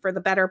contusion for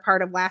the better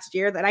part of last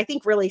year that I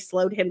think really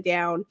slowed him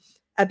down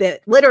a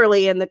bit,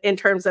 literally in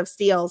terms of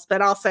steals,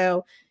 but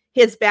also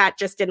his bat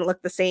just didn't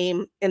look the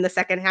same in the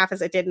second half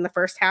as it did in the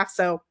first half.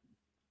 So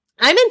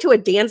I'm into a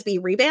Dansby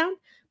rebound.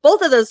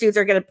 Both of those dudes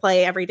are going to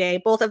play every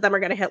day. Both of them are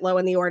going to hit low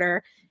in the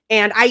order.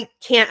 And I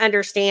can't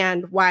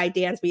understand why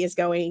Dansby is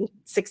going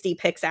 60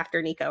 picks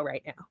after Nico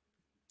right now,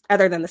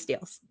 other than the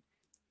steals.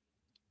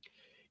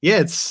 Yeah,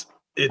 it's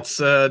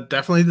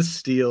definitely the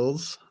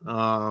steals.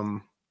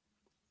 Do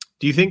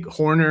you think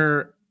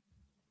Horner,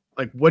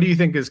 like, what do you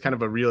think is kind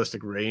of a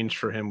realistic range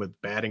for him with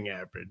batting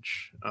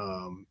average?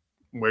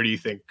 Where do you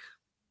think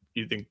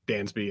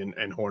Dansby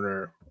and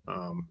Horner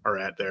are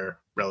at there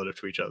relative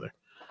to each other?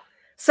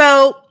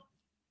 So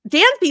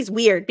Dansby's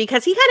weird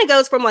because he kind of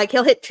goes from like,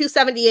 he'll hit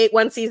 278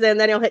 one season,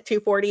 then he'll hit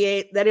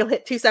 248, then he'll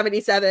hit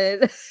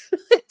 277,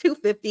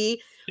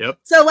 250. Yep.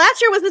 So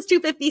last year was his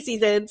 250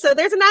 season. So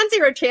there's a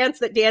non-zero chance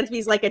that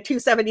Dansby's like a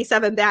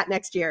 277 bat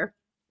next year.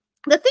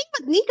 The thing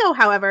with Nico,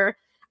 however,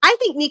 I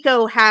think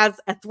Nico has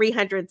a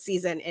 300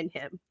 season in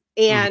him,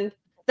 and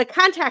the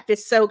contact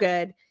is so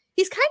good.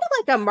 He's kind of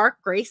like a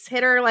Mark Grace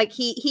hitter. Like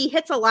he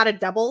hits a lot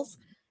of doubles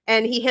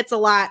and he hits a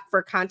lot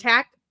for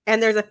contact.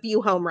 And there's a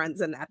few home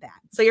runs in that bat.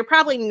 So you're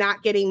probably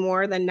not getting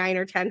more than 9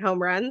 or 10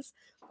 home runs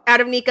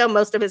out of Nico.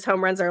 Most of his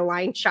home runs are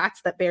line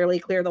shots that barely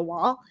clear the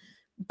wall.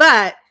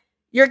 But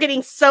you're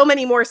getting so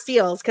many more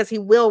steals because he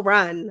will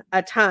run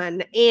a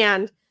ton.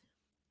 And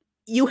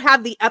you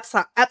have the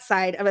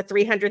upside of a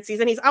 300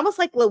 season. He's almost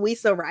like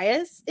Luis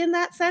Arias in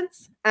that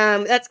sense.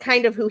 That's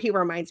kind of who he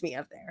reminds me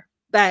of there.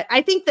 But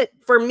I think that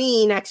for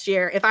me next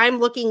year, if I'm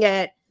looking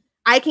at,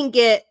 I can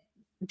get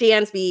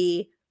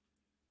Dansby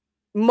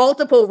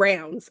multiple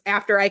rounds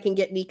after I can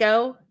get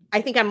Nico, I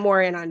think I'm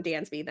more in on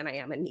Dansby than I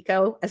am in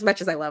Nico, as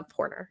much as I love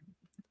Horner.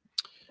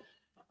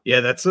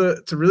 Yeah, it's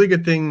a really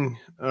good thing,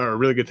 or a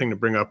really good thing to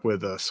bring up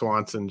with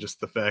Swanson,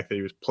 just the fact that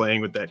he was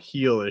playing with that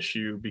heel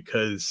issue,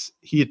 because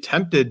he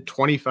attempted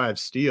 25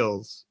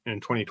 steals in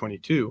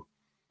 2022,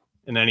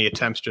 and then he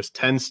attempts just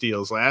 10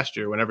 steals last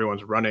year when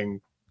everyone's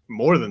running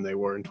more than they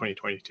were in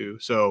 2022.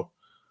 So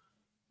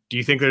do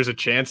you think there's a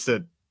chance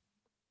that,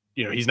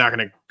 you know, he's not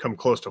going to come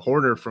close to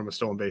Horner from a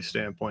stolen base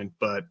standpoint,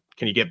 but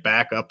can he get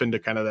back up into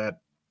kind of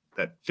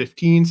that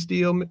 15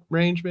 steal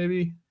range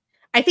maybe?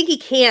 I think he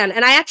can.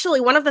 And I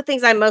actually, one of the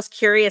things I'm most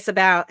curious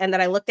about and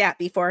that I looked at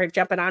before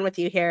jumping on with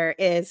you here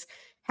is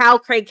how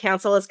Craig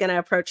Counsell is going to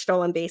approach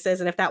stolen bases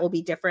and if that will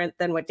be different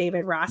than what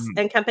David Ross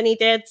and company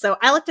did. So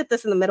I looked at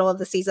this in the middle of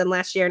the season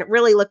last year, and it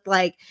really looked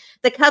like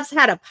the Cubs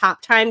had a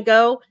pop time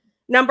go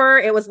number.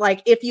 It was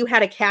like, if you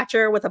had a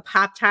catcher with a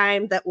pop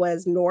time that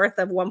was north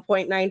of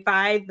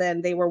 1.95,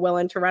 then they were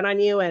willing to run on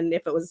you. And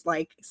if it was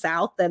like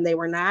south, then they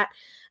were not.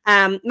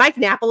 Mike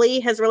Napoli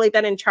has really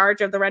been in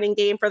charge of the running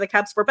game for the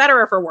Cubs, for better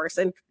or for worse.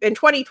 And in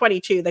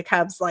 2022, the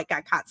Cubs like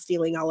got caught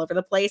stealing all over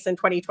the place. In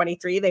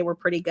 2023, they were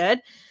pretty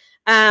good.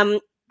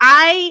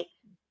 I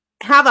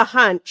have a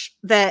hunch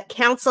that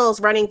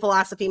Counsell's running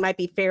philosophy might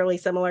be fairly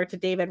similar to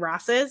David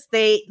Ross's.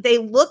 They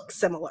look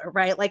similar,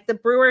 right? Like the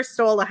Brewers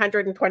stole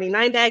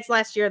 129 bags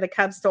last year. The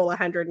Cubs stole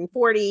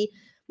 140.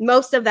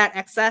 Most of that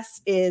excess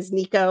is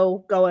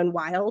Nico going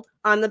wild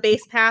on the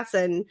base pass.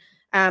 And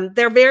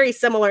they're very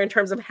similar in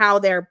terms of how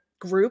they're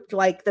grouped.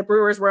 Like the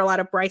Brewers were a lot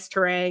of Bryce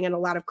Terang and a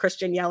lot of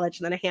Christian Yelich,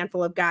 and then a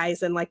handful of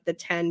guys in like the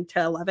 10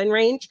 to 11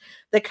 range.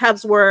 The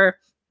Cubs were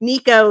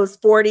Nico's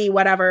 40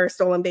 whatever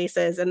stolen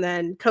bases, and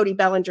then Cody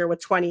Bellinger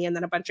with 20, and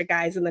then a bunch of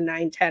guys in the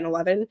 9, 10,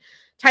 11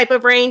 type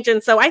of range.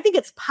 And so I think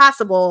it's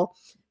possible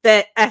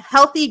that a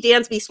healthy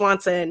Dansby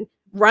Swanson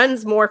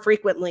runs more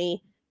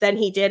frequently than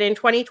he did in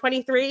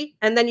 2023.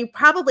 And then you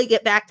probably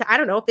get back to, I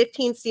don't know,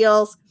 15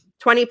 steals,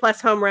 20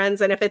 plus home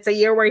runs. And if it's a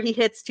year where he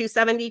hits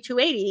 270,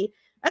 280,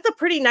 that's a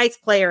pretty nice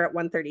player at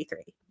 133.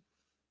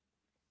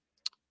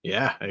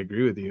 Yeah, I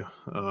agree with you.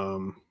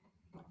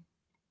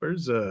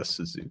 Where's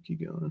Suzuki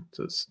going?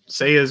 So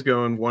Seiya's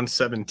going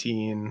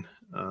 117.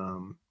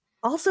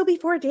 Also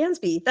before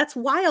Dansby. That's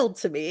wild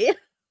to me.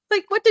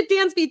 Like, what did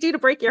Dansby do to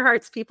break your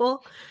hearts,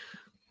 people?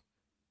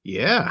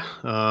 Yeah.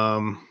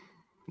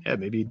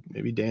 Maybe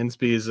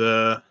Dansby's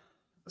a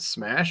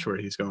smash where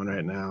he's going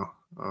right now.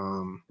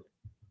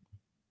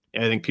 I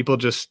think people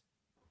just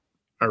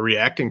are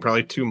reacting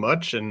probably too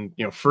much. And,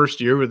 you know, first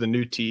year with a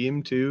new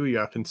team too, you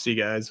often see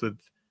guys with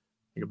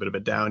like a bit of a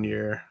down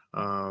year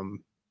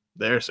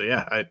there. So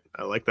yeah,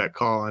 I like that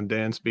call on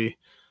Dansby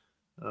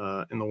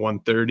in the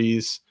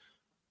 130s.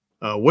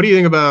 What do you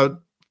think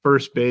about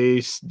first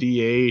base,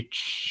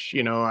 DH?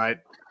 You know,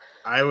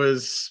 I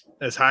was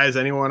as high as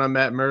anyone on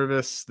Matt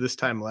Mervis this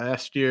time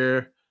last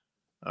year,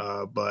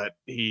 but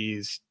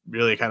he's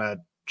really kind of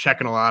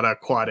checking a lot of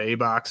quad A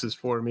boxes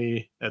for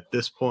me at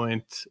this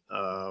point.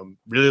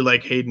 Really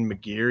like Hayden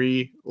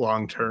McGeary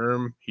long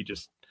term. He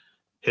just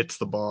hits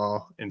the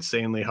ball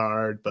insanely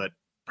hard, but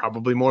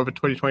probably more of a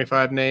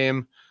 2025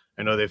 name.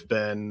 I know there've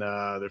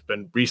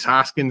been Rhys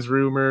Hoskins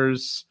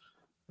rumors.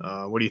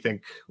 What do you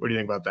think? What do you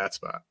think about that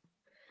spot?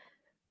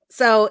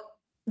 So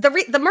the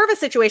Mervis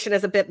situation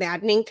is a bit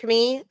maddening to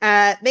me,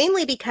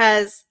 mainly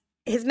because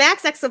his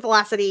max exit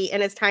velocity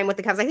in his time with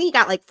the Cubs, I think he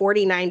got like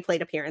 49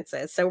 plate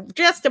appearances. So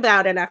just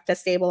about enough to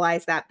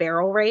stabilize that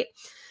barrel rate.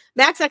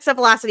 Max exit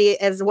velocity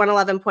is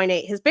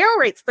 111.8. His barrel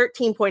rate's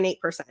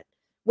 13.8%,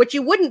 which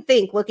you wouldn't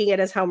think looking at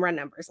his home run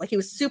numbers. Like he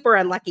was super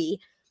unlucky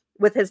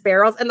with his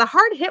barrels, and the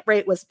hard hit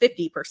rate was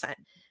 50%.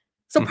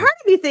 So part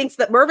of me thinks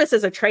that Mervis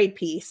is a trade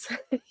piece.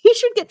 He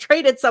should get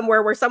traded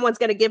somewhere where someone's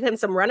going to give him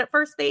some run at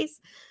first base.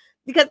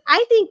 Because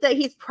I think that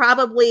he's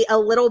probably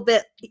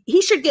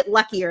he should get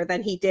luckier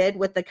than he did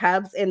with the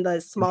Cubs in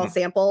the small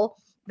sample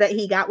that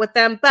he got with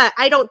them. But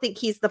I don't think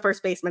he's the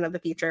first baseman of the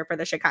future for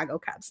the Chicago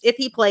Cubs. If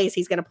he plays,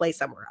 he's going to play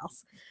somewhere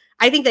else.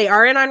 I think they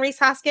are in on Rhys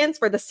Hoskins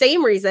for the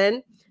same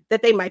reason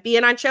that they might be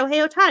in on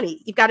Shohei Ohtani.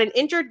 You've got an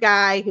injured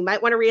guy who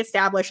might want to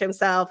reestablish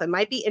himself and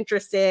might be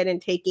interested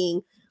in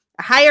taking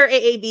a higher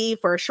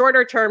AAV for a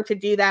shorter term to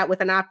do that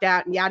with an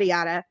opt-out and yada,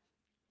 yada.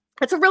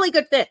 It's a really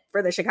good fit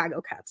for the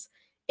Chicago Cubs.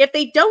 If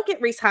they don't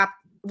get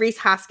Rhys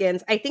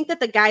Hoskins, I think that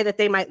the guy that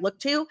they might look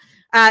to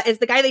is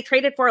the guy they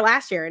traded for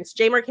last year. It's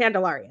Jeimer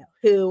Candelario,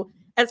 who,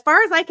 as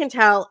far as I can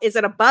tell, is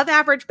an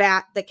above-average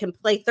bat that can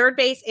play third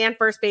base and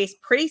first base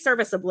pretty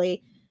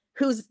serviceably,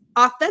 whose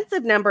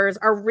offensive numbers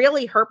are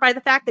really hurt by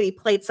the fact that he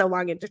played so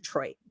long in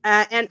Detroit.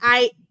 And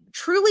I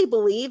truly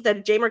believe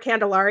that Jeimer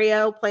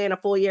Candelario playing a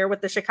full year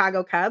with the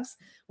Chicago Cubs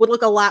would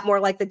look a lot more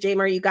like the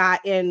Jeimer you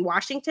got in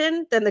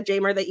Washington than the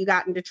Jeimer that you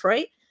got in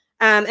Detroit.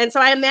 And so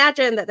I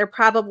imagine that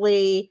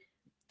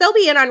they'll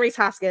be in on Rhys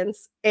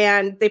Hoskins,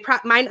 and they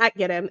might not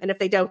get him. And if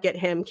they don't get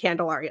him,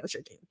 Candelario's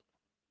your dude.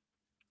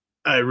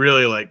 I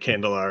really like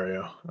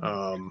Candelario.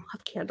 I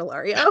love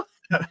Candelario.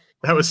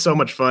 That was so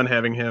much fun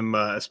having him,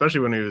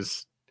 especially when he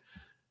was,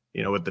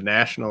 with the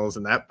Nationals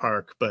in that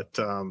park. But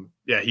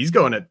he's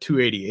going at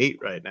 288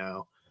 right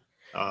now.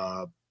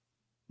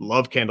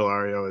 Love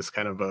Candelario as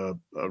kind of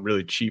a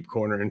really cheap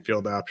corner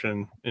infield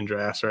option in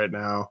drafts right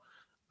now.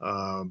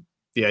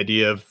 The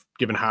idea of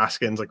giving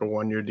Hoskins like a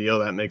 1-year deal,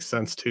 that makes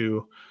sense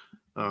too.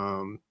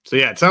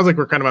 It sounds like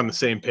we're kind of on the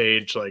same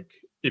page. Like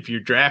if you're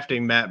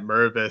drafting Matt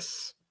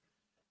Mervis,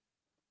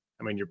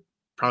 I mean, you're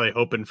probably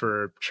hoping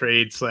for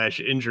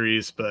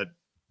trade/injuries, but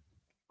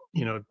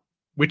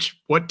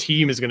what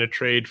team is going to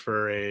trade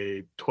for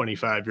a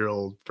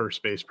 25-year-old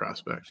first base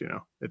prospect?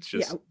 It's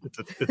just,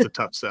 it's a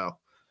tough sell.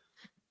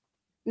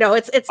 No,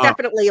 it's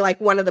definitely like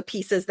one of the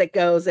pieces that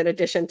goes in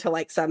addition to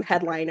like some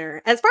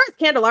headliner. As far as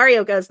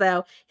Candelario goes,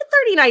 though, he had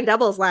 39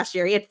 doubles last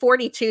year. He had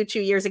 42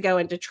 2 years ago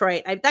in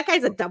Detroit. That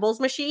guy's a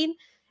doubles machine.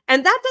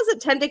 And that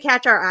doesn't tend to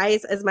catch our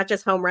eyes as much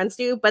as home runs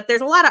do, but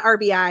there's a lot of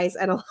RBIs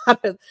and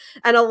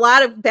a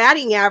lot of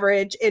batting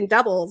average in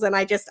doubles. And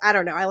I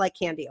don't know. I like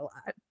Candy a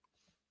lot.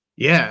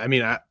 Yeah, I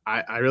mean,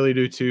 I really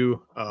do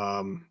too.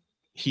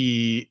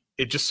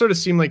 It just sort of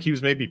seemed like he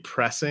was maybe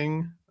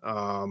pressing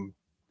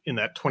in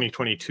that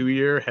 2022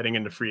 year heading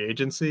into free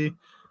agency.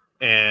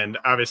 And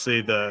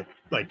obviously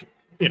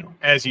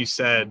as you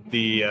said,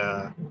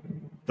 the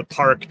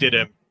park did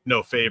him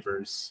no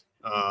favors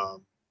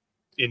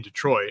in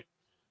Detroit.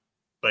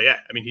 But yeah,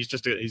 I mean, he's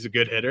a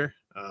good hitter.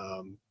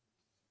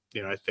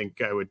 I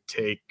think I would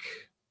take,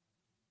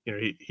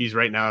 he's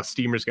right now,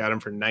 Steamer's got him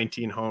for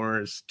 19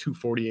 homers,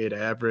 248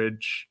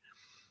 average.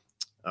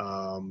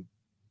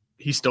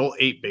 He stole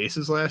 8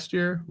 bases last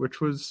year,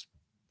 which was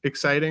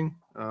exciting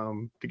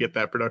to get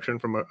that production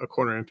from a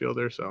corner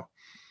infielder. So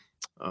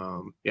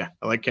I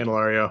like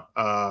Candelario.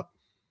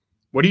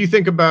 What do you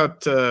think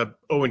about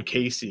Owen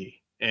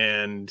Casey?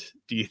 And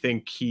do you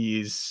think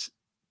he's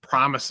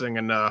promising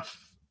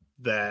enough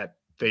that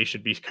they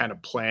should be kind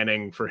of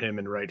planning for him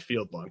in right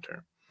field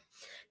long-term?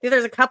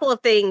 There's a couple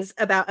of things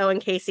about Owen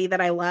Casey that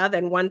I love,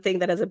 and one thing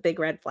that is a big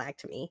red flag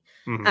to me.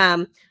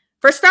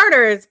 For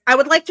starters, I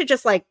would like to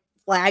just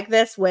flag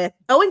this with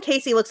Owen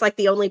Casey looks like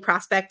the only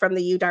prospect from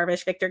the Yu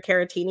Darvish Victor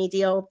Caratini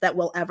deal that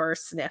will ever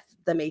sniff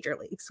the major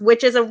leagues,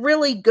 which is a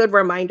really good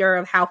reminder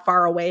of how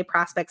far away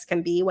prospects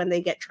can be when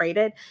they get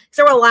traded.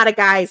 So there were a lot of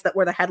guys that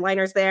were the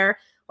headliners there,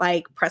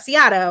 like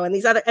Preciado and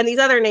these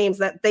other names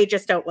that they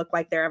just don't look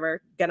like they're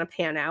ever going to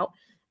pan out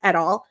at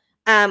all.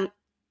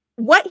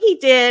 What he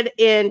did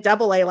in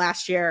AA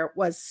last year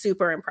was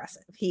super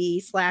impressive. He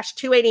slashed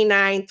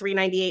 289,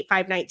 398,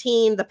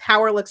 519. The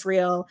power looks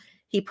real.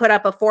 He put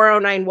up a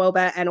 409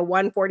 WOBA and a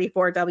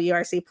 144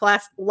 WRC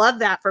plus. Love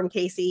that from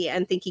Casey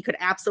and think he could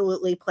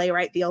absolutely play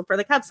right field for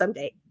the Cubs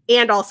someday.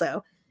 And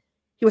also,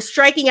 he was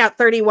striking out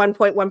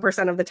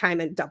 31.1% of the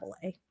time in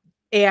AA.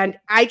 And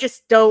I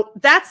just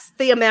don't, that's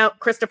the amount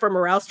Christopher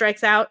Morel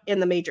strikes out in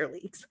the major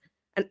leagues.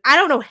 And I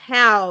don't know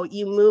how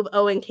you move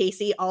Owen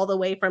Casey all the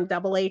way from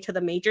AA to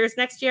the majors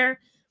next year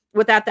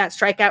without that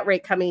strikeout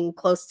rate coming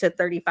close to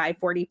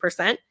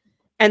 35-40%.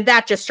 And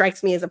that just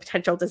strikes me as a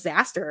potential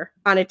disaster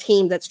on a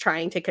team that's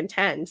trying to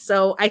contend.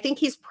 So I think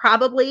he's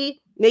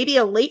probably maybe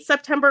a late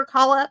September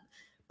call-up,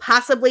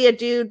 possibly a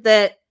dude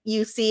that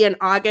you see in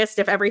August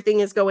if everything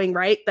is going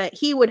right. But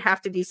he would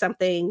have to do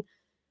something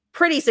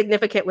pretty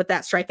significant with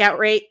that strikeout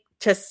rate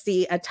to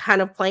see a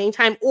ton of playing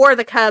time, or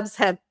the Cubs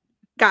have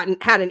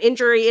had an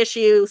injury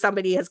issue.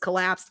 Somebody has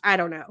collapsed. I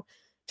don't know,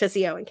 to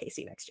see Owen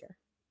Casey next year.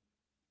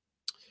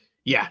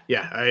 Yeah,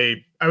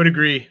 I would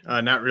agree.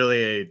 Not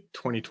really a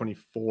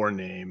 2024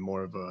 name,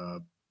 more of a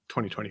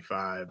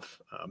 2025,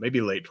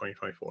 maybe late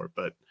 2024.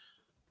 But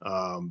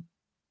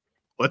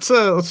let's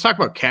talk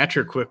about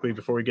catcher quickly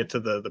before we get to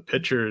the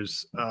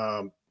pitchers.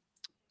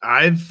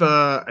 I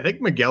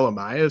think Miguel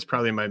Amaya is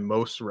probably my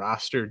most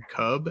rostered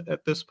Cub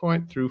at this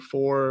point through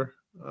 4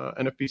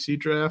 NFBC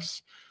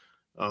drafts.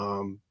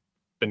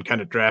 Been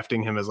kind of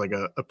drafting him as like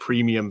a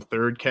premium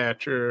third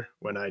catcher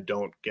when I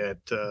don't get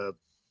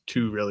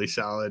 2 really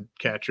solid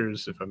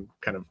catchers. If I'm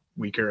kind of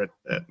weaker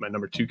at my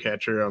number 2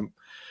 catcher, I'm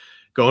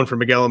going for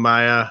Miguel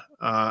Amaya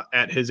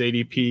at his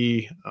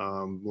ADP.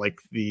 Like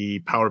the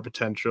power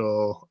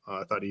potential,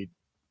 I thought he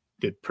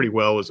did pretty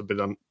well. Was a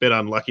bit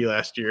unlucky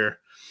last year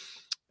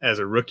as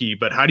a rookie,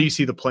 but how do you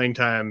see the playing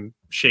time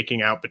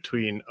shaking out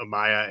between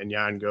Amaya and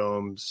Yan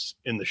Gomes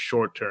in the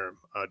short term,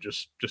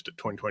 just at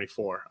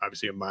 2024?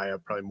 Obviously,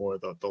 Amaya probably more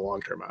the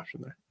long-term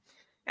option there.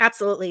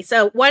 Absolutely.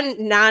 So one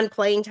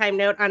non-playing time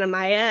note on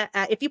Amaya,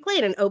 if you play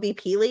in an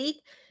OBP league,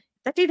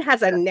 that dude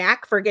has a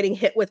knack for getting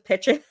hit with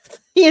pitches.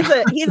 He's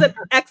an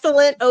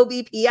excellent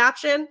OBP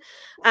option.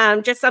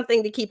 Just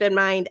something to keep in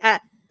mind.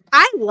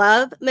 I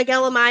love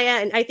Miguel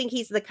Amaya, and I think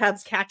he's the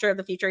Cubs catcher of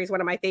the future. He's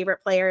one of my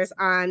favorite players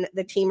on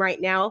the team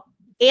right now.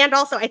 And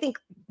also, I think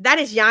that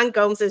is Yan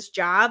Gomes'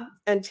 job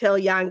until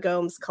Yan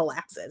Gomes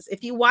collapses.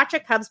 If you watch a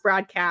Cubs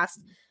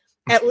broadcast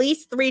at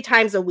least 3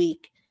 times a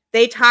week,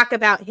 they talk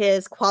about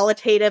his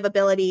qualitative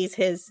abilities,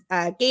 his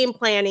game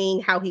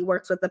planning, how he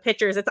works with the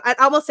pitchers. It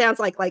almost sounds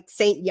like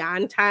St.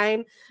 Yan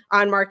time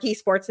on Marquee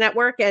Sports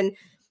Network. And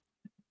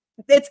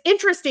it's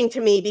interesting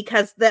to me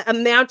because the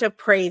amount of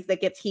praise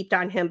that gets heaped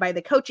on him by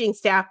the coaching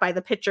staff, by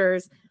the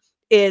pitchers,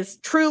 is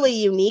truly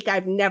unique.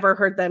 I've never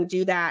heard them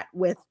do that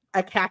with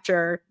a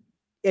catcher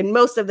in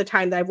most of the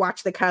time that I've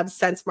watched the Cubs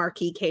since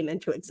Marquee came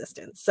into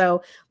existence.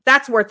 So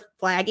that's worth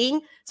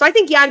flagging. So I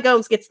think Yan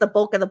Gomes gets the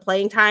bulk of the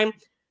playing time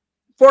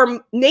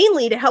for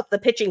mainly to help the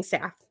pitching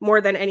staff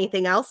more than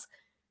anything else.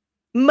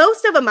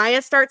 Most of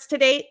Amaya's starts to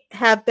date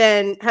have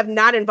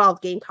not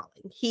involved game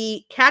calling.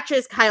 He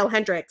catches Kyle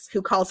Hendricks,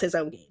 who calls his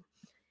own game.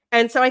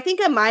 And so I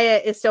think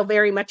Amaya is still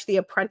very much the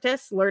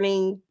apprentice,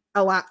 learning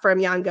a lot from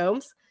Yan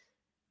Gomes.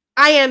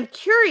 I am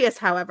curious,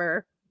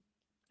 however,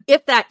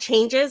 if that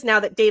changes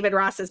now that David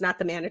Ross is not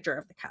the manager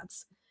of the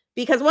Cubs.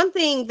 Because one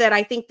thing that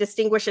I think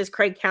distinguishes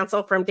Craig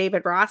Counsell from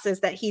David Ross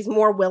is that he's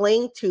more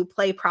willing to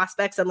play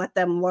prospects and let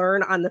them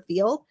learn on the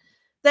field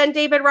than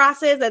David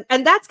Ross is.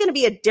 And that's going to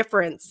be a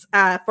difference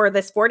for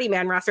this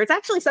 40-man roster. It's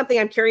actually something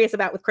I'm curious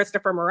about with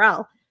Christopher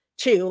Morel,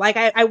 too. Like,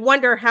 I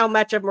wonder how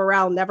much of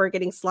Morel never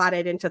getting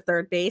slotted into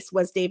third base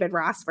was David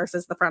Ross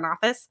versus the front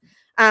office.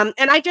 And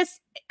I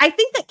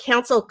think that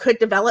Counsell could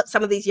develop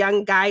some of these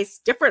young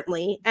guys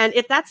differently. And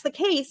if that's the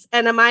case,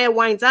 and Amaya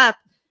winds up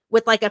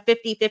with like a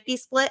 50-50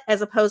 split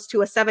as opposed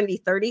to a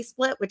 70-30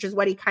 split, which is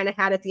what he kind of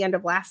had at the end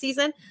of last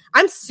season,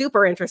 I'm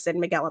super interested in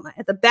Miguel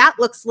Amaya. The bat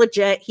looks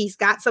legit. He's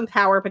got some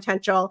power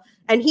potential,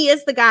 and he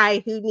is the guy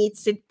who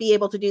needs to be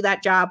able to do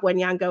that job when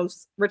Yan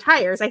Gomes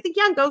retires. I think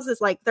Yan Gomes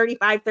is like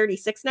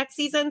 35-36 next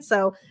season,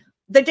 so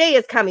the day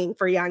is coming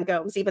for Yan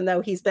Gomes, even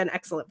though he's been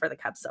excellent for the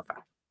Cubs so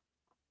far.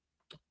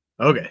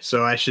 Okay,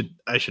 so I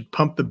should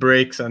pump the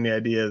brakes on the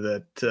idea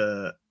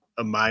that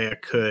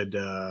Amaya could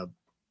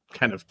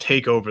kind of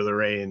take over the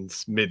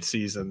reins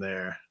mid-season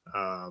there.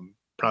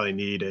 Probably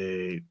need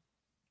a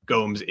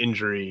Gomes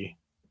injury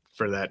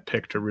for that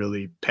pick to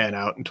really pan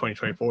out in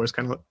 2024 is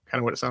kind of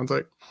what it sounds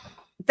like.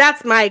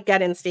 That's my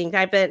gut instinct.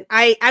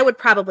 I would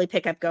probably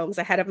pick up Gomes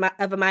ahead of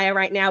Amaya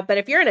right now, but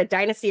if you're in a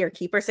dynasty or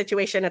keeper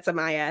situation, it's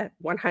Amaya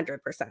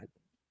 100%.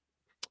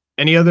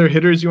 Any other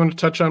hitters you want to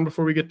touch on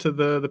before we get to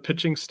the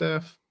pitching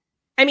staff?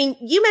 I mean,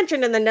 you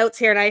mentioned in the notes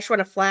here, and I just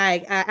want to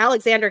flag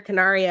Alexander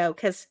Canario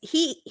because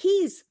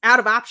he's out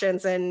of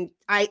options, and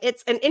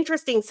it's an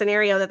interesting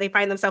scenario that they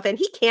find themselves in.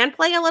 He can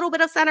play a little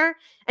bit of center,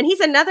 and he's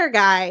another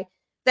guy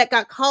that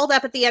got called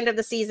up at the end of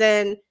the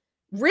season,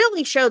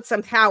 really showed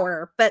some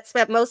power, but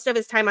spent most of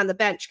his time on the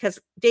bench because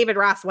David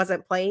Ross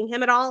wasn't playing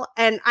him at all.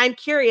 And I'm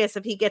curious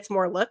if he gets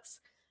more looks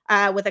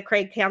with a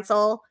Craig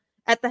Counsell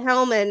at the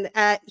helm, and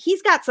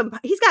he's got some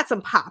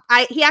pop.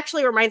 He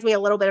actually reminds me a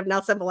little bit of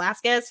Nelson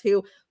Velasquez,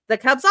 who the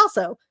Cubs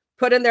also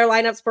put in their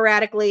lineup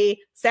sporadically,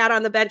 sat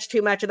on the bench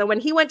too much. And then when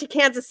he went to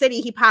Kansas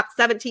City, he popped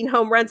 17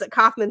 home runs at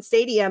Kauffman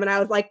Stadium. And I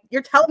was like,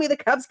 you're telling me the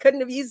Cubs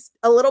couldn't have used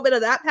a little bit of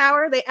that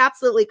power? They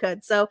absolutely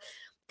could. So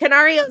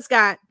Canario's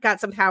got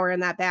some power in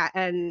that bat,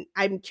 and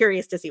I'm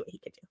curious to see what he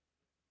could do.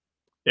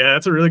 Yeah,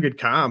 that's a really good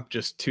comp.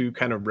 Just 2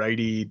 kind of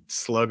righty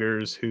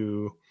sluggers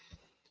who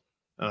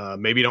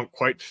maybe don't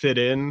quite fit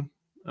in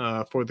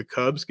for the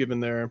Cubs given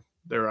their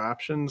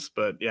options.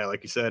 But yeah,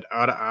 like you said,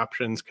 out of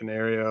options,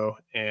 Canario,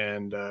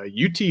 and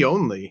UT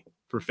only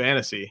for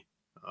fantasy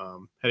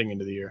heading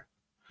into the year.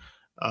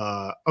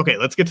 Okay,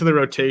 let's get to the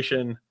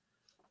rotation.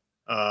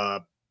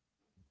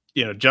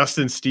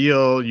 Justin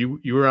Steele,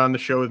 you were on the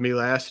show with me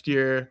last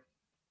year.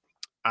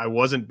 I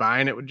wasn't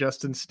buying it with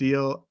Justin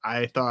Steele.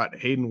 I thought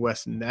Hayden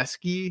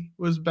Wesneski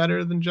was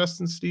better than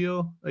Justin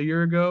Steele a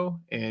year ago,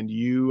 and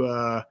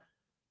you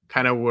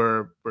kind of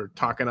were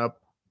talking up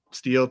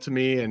Steele to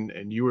me,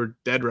 and you were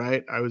dead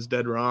right. I was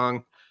dead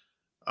wrong.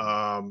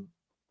 How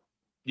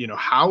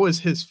is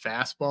his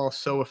fastball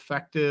so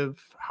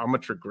effective? How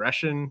much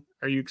regression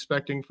are you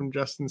expecting from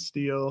Justin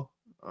Steele?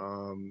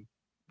 Do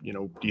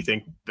you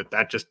think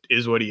that just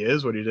is what he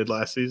did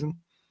last season?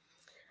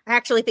 I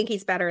actually think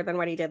he's better than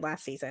what he did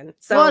last season.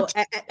 So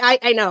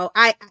I know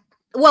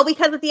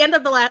because at the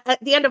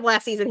end of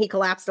last season, he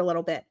collapsed a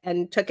little bit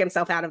and took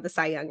himself out of the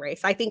Cy Young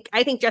race. I think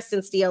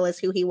Justin Steele is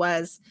who he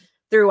was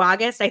through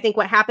August. I think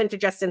what happened to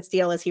Justin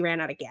Steele is he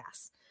ran out of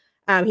gas.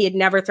 He had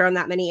never thrown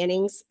that many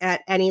innings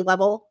at any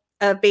level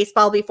of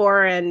baseball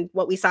before. And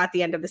what we saw at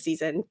the end of the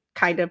season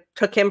kind of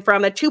took him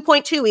from a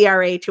 2.2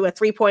 ERA to a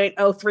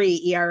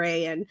 3.03 ERA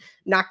and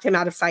knocked him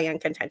out of Cy Young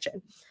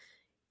contention.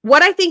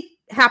 What I think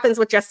happens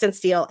with Justin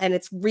Steele, and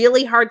it's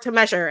really hard to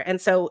measure.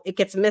 And so it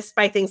gets missed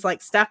by things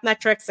like stuff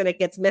metrics, and it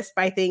gets missed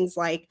by things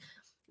like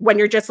when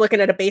you're just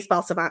looking at a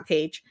baseball savant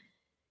page.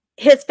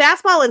 His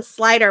fastball and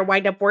slider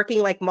wind up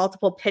working like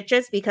multiple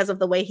pitches because of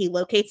the way he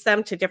locates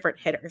them to different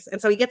hitters.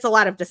 And so he gets a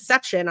lot of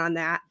deception on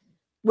that,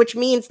 which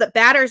means that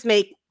batters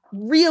make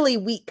really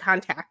weak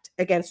contact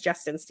against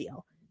Justin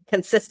Steele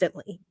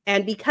consistently.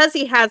 And because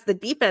he has the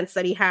defense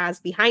that he has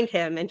behind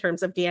him in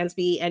terms of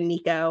Dansby and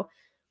Nico,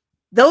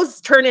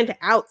 those turn into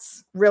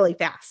outs really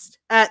fast.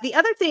 The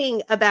other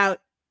thing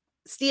about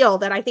Steele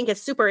that I think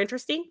is super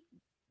interesting,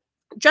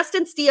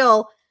 Justin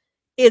Steele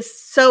is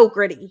so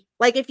gritty.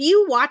 Like if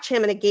you watch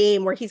him in a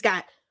game where he's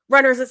got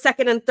runners at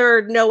second and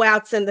third, no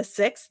outs in the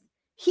sixth,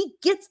 he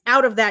gets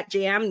out of that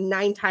jam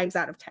 9 times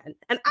out of 10.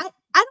 And I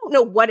don't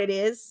know what it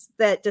is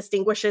that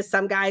distinguishes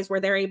some guys where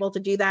they're able to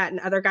do that and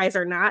other guys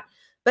are not.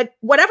 But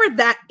whatever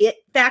that it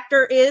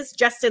factor is,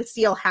 Justin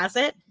Steele has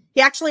it. He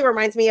actually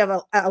reminds me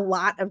of a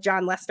lot of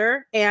John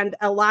Lester, and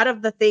a lot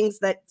of the things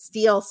that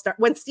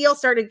when Steele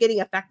started getting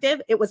effective,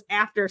 it was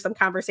after some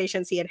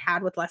conversations he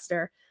had with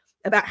Lester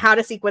about how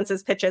to sequence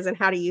his pitches and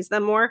how to use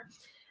them more.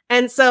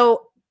 And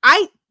so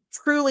I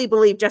truly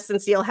believe Justin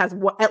Steele has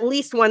at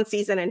least one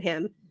season in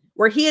him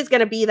where he is going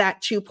to be that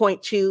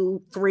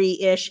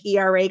 2.23-ish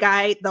ERA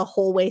guy the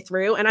whole way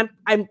through. And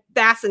I'm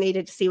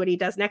fascinated to see what he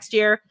does next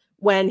year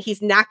when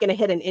he's not going to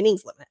hit an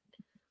innings limit.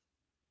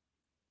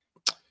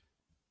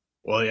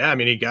 Well, yeah, I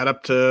mean, he got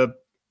up to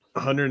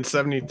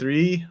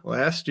 173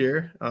 last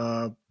year.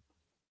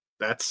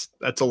 That's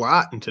a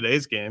lot in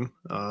today's game.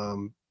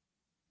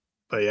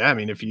 But yeah, I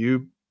mean, if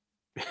you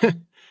think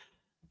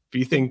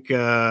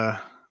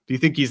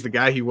he's the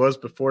guy he was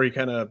before he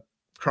kind of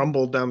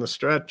crumbled down the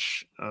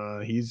stretch,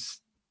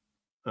 he's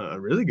a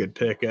really good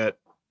pick at,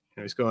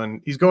 he's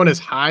going as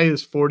high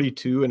as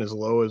 42 and as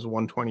low as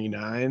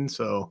 129.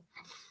 So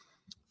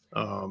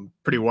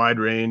pretty wide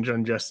range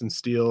on Justin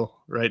Steele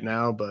right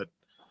now, but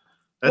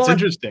that's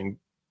interesting.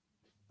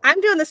 I'm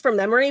doing this from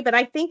memory, but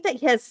I think that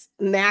his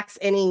max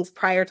innings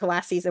prior to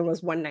last season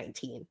was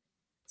 119.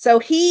 So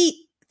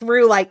he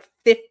threw like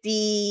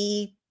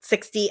 50,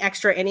 60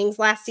 extra innings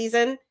last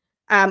season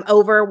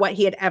over what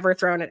he had ever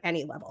thrown at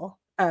any level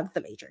of the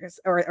majors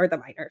or the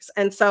minors.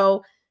 And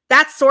so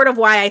that's sort of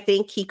why I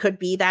think he could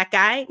be that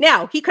guy.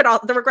 Now,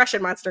 the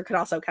regression monster could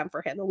also come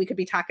for him, and we could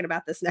be talking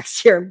about this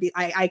next year. And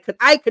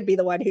I could be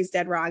the one who's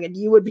dead wrong, and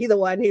you would be the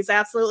one who's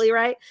absolutely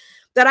right.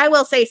 But I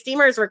will say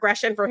Steamer's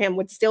regression for him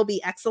would still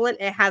be excellent.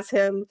 It has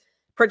him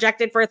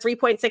projected for a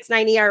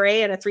 3.69 ERA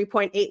and a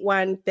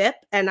 3.81 FIP,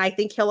 and I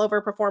think he'll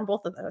overperform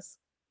both of those.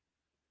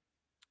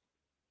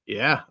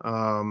 Yeah.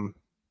 I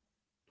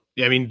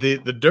mean, the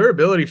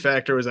durability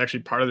factor was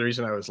actually part of the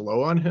reason I was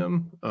low on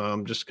him,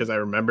 just because I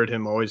remembered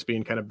him always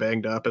being kind of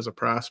banged up as a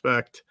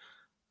prospect.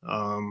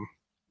 But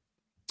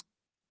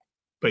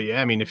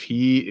yeah, I mean, if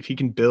he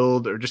can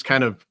build or just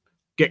kind of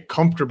get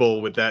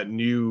comfortable with that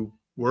new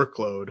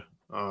workload,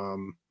 yeah,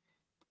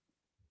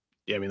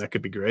 I mean, that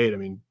could be great. I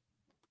mean,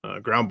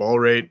 ground ball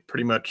rate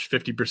pretty much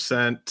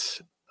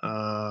 50%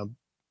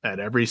 at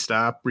every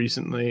stop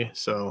recently.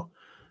 So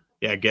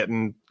yeah,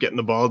 getting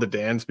the ball to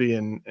Dansby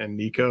and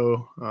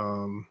Nico,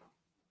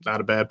 not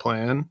a bad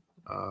plan.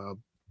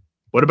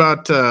 What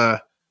about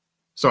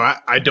so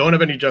I don't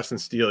have any Justin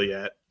Steele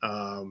yet.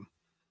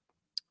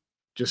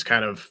 Just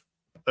kind of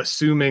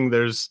assuming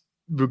there's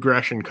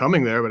regression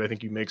coming there, but I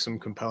think you make some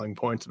compelling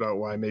points about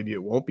why maybe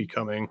it won't be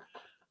coming.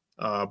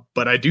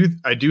 But I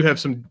do have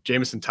some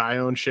Jameson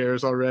Taillon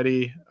shares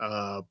already.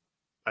 I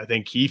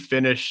think he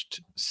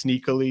finished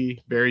sneakily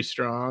very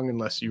strong,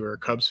 unless you were a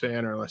Cubs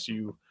fan or unless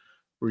you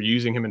were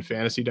using him in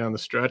fantasy down the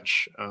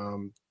stretch.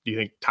 Do you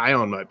think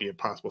Taillon might be a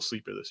possible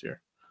sleeper this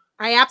year?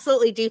 I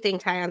absolutely do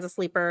think Taillon's a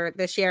sleeper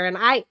this year. And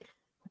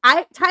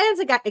Taillon's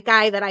a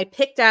guy that I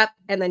picked up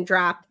and then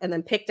dropped and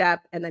then picked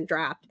up and then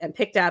dropped and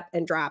picked up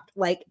and dropped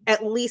like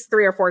at least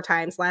 3 or 4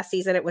 times last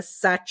season. It was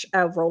such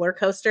a roller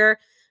coaster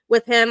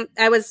with him.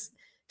 I was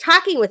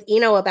talking with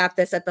Eno about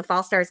this at the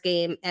Fall Stars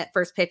game at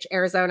First Pitch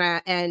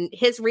Arizona, and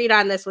his read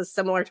on this was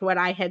similar to what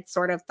I had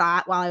sort of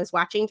thought while I was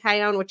watching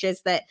Taillon, which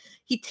is that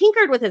he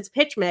tinkered with his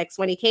pitch mix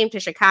when he came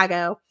to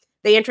Chicago.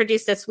 They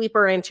introduced a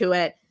sweeper into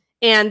it,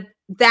 and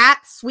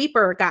that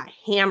sweeper got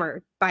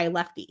hammered by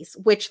lefties,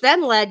 which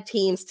then led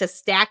teams to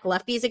stack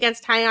lefties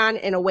against Taillon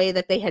in a way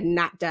that they had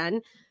not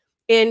done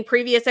in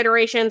previous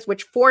iterations,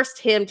 which forced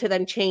him to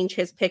then change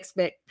his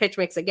pitch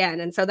mix again.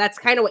 And so that's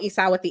kind of what you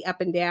saw with the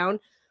up and down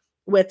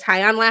with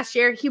Taillon last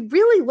year. He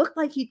really looked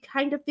like he'd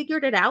kind of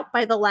figured it out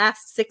by the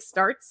last 6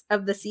 starts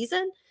of the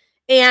season.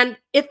 And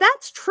if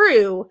that's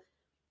true,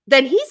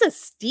 then he's a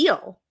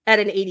steal at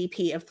an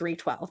ADP of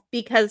 312,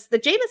 because the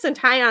Jameson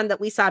Taillon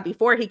that we saw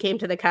before he came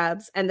to the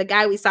Cubs and the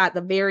guy we saw at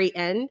the very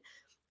end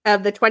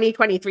of the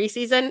 2023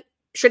 season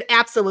should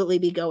absolutely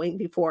be going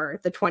before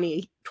the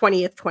 20th,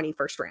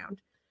 21st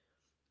round.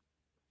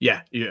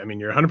 Yeah, I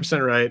mean, you're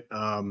 100% right.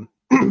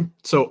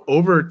 So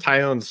over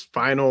Taillon's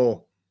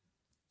final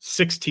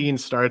 16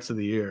 starts of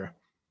the year,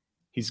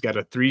 he's got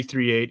a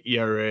 3.38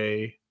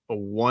 ERA, a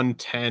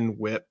 1.10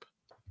 WHIP,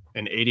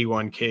 and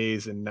 81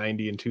 Ks in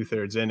 90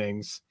 2/3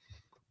 innings.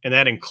 And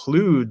that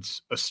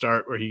includes a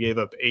start where he gave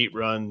up 8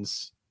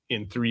 runs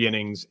in 3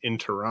 innings in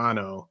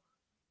Toronto.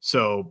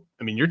 So,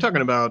 I mean, you're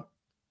talking about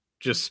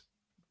just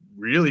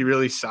really,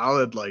 really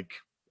solid, like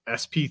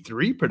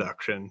SP3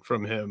 production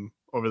from him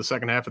over the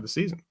second half of the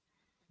season.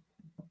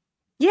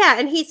 Yeah,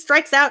 and he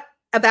strikes out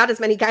about as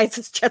many guys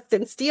as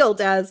Justin Steele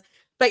does,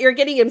 but you're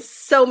getting him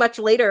so much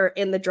later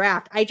in the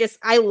draft.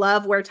 I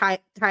love where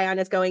Taillon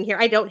is going here.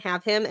 I don't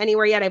have him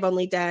anywhere yet. I've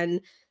only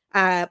done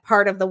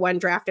part of the one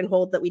draft and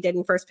hold that we did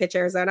in First Pitch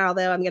Arizona,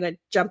 although I'm going to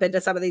jump into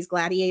some of these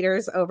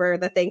gladiators over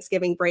the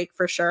Thanksgiving break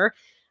for sure.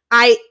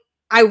 I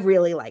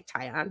really like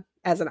Taillon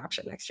as an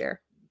option next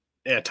year.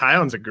 Yeah,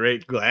 Taillon's a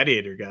great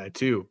gladiator guy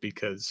too,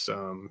 because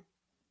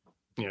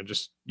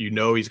just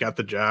he's got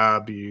the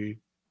job,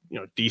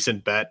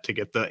 decent bet to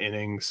get the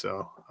innings.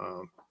 So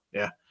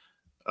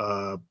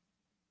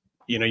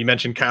you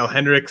mentioned Kyle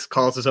Hendricks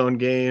calls his own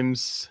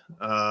games.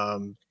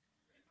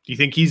 Do you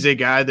think he's a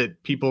guy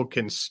that people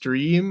can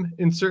stream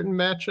in certain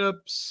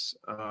matchups?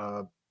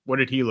 What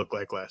did he look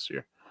like last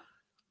year?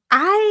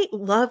 I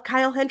love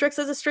Kyle Hendricks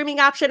as a streaming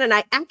option, and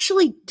I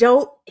actually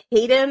don't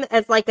hate him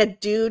as like a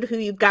dude who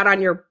you've got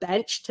on your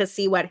bench to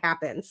see what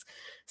happens.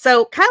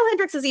 So Kyle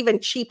Hendricks is even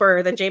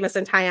cheaper than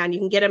Jameson Taillon. You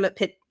can get him at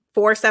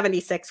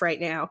 $476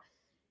 right now.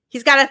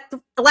 He's got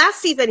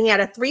last season he had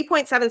a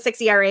 3.76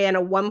 ERA and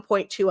a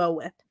 1.20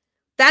 WHIP.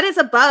 That is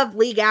above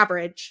league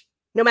average,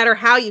 no matter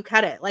how you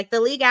cut it. Like the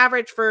league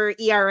average for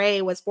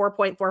ERA was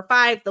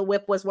 4.45, the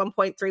WHIP was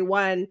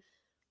 1.31.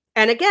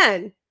 And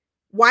again,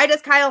 why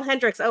does Kyle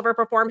Hendricks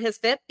overperform his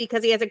FIP?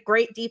 Because he has a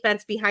great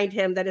defense behind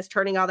him that is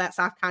turning all that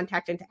soft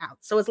contact into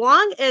outs. So as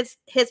long as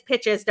his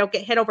pitches don't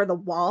get hit over the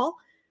wall,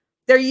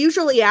 they're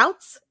usually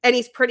outs, and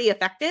he's pretty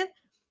effective.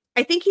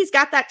 I think he's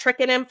got that trick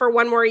in him for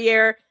one more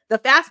year. The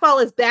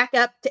fastball is back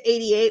up to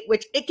 88,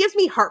 which it gives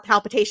me heart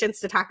palpitations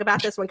to talk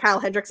about this when Kyle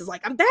Hendricks is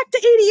like, I'm back to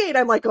 88.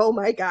 I'm like, oh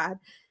my God.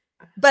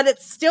 But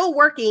it's still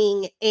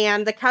working,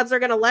 and the Cubs are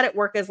going to let it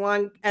work as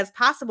long as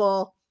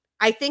possible.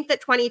 I think that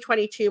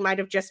 2022 might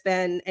have just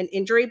been an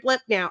injury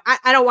blip. Now,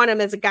 I don't want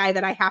him as a guy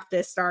that I have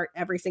to start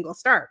every single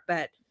start,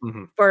 but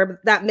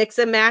for that mix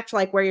and match,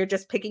 like where you're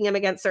just picking him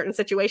against certain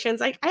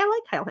situations, I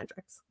like Kyle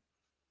Hendricks.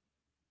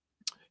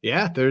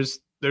 Yeah, there's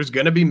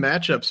going to be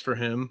matchups for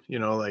him,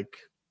 like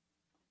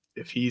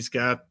if he's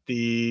got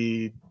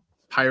the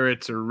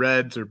Pirates or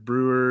Reds or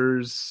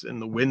Brewers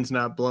and the wind's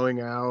not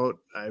blowing out,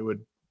 I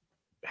would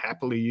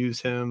happily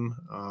use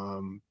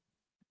him.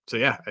 So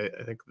yeah,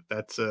 I think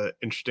that's an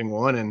interesting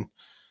one.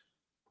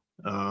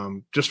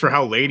 And just for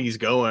how late he's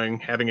going,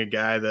 having a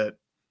guy that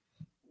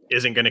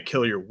isn't going to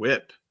kill your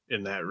whip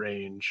in that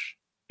range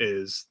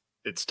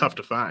it's tough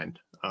to find.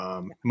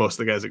 Most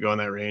of the guys that go in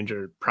that range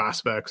are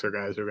prospects or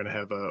guys who are going to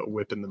have a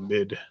whip in the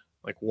mid,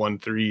 like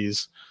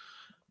 1.3s.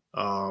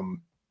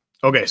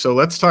 Okay, so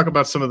let's talk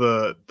about some of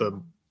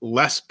the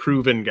less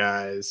proven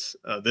guys.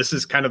 This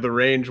is kind of the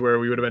range where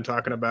we would have been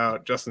talking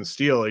about Justin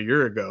Steele a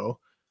year ago.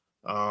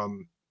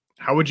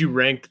 How would you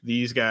rank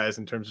these guys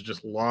in terms of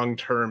just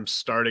long-term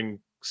starting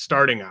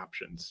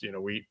options?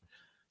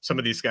 Some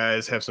of these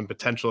guys have some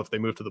potential if they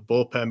move to the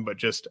bullpen, but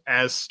just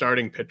as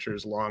starting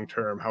pitchers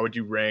long-term, how would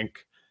you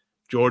rank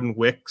Jordan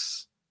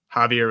Wicks,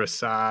 Javier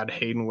Assad,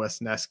 Hayden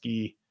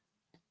Wesneski,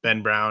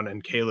 Ben Brown,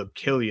 and Caleb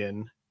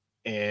Killian?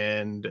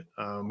 And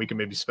we can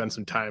maybe spend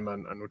some time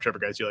on whichever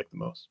guys you like the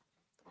most.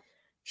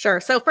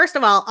 Sure. So first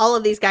of all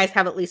of these guys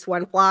have at least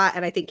one flaw,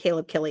 and I think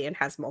Caleb Killian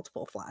has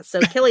multiple flaws.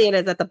 So Killian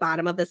is at the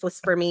bottom of this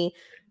list for me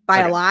by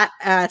a lot.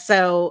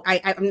 So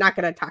I'm not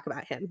going to talk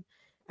about him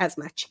as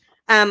much.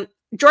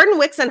 Jordan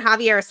Wicks and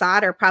Javier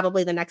Assad are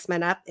probably the next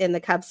men up in the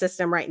Cubs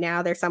system right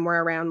now. They're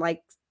somewhere around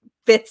like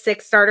 5th,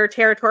 6th starter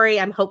territory.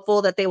 I'm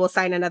hopeful that they will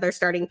sign another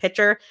starting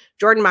pitcher.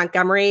 Jordan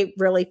Montgomery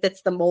really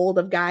fits the mold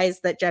of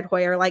guys that Jed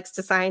Hoyer likes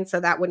to sign, so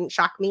that wouldn't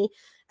shock me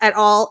at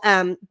all.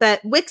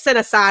 But Wicks and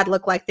Assad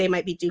look like they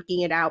might be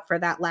duking it out for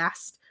that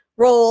last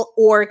role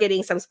or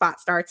getting some spot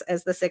starts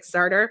as the 6th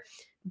starter.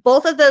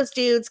 Both of those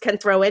dudes can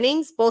throw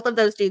innings. Both of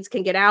those dudes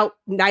can get out.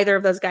 Neither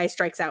of those guys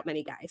strikes out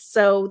many guys.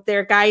 So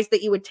they're guys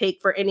that you would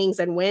take for innings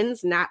and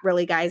wins, not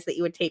really guys that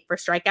you would take for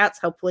strikeouts.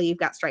 Hopefully you've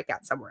got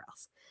strikeouts somewhere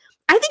else.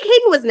 I think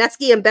Hayden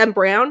Wesneski and Ben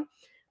Brown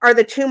are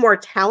the two more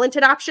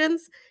talented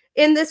options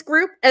in this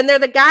group. And they're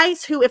the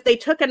guys who, if they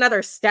took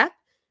another step,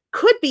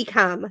 could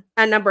become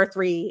a number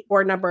 3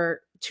 or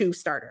number 2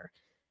 starter.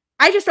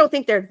 I just don't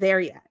think they're there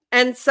yet.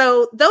 And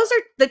so those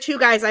are the two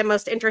guys I'm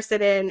most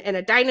interested in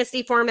a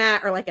dynasty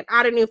format or like an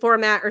Ottoneu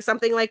format or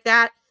something like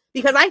that,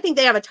 because I think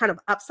they have a ton of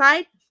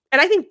upside. And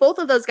I think both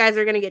of those guys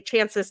are going to get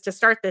chances to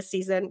start this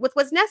season. With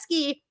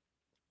Wisniewski,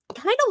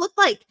 kind of looked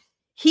like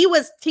he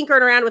was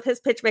tinkering around with his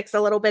pitch mix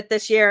a little bit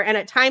this year and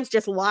at times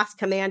just lost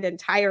command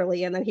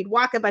entirely. And then he'd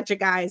walk a bunch of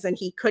guys and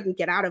he couldn't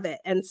get out of it.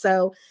 And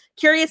so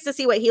curious to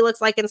see what he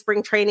looks like in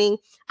spring training.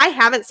 I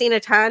haven't seen a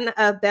ton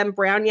of Ben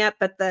Brown yet,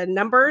 but the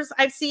numbers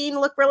I've seen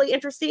look really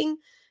interesting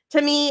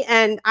to me.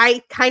 And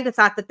I kind of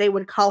thought that they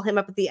would call him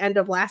up at the end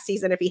of last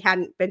season if he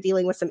hadn't been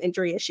dealing with some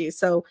injury issues.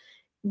 So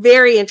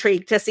very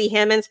intrigued to see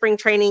him in spring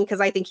training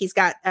because I think he's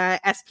got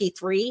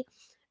SP3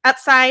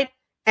 upside.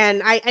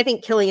 And I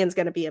think Killian's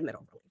going to be a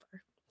middle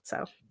reliever.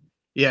 So,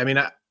 yeah, I mean,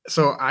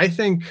 I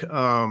think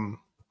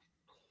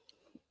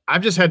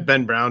I've just had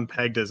Ben Brown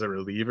pegged as a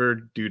reliever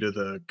due to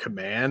the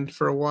command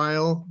for a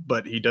while,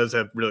 but he does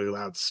have really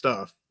loud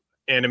stuff.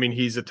 And I mean,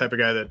 he's the type of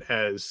guy that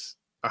has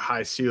a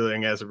high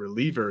ceiling as a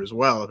reliever as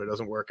well if it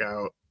doesn't work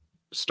out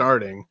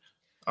starting.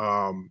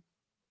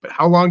 But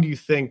how long do you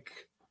think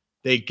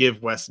they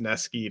give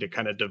Wisniewski to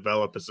kind of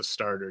develop as a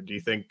starter? Do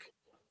you think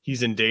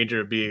he's in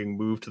danger of being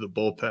moved to the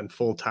bullpen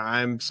full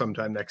time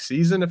sometime next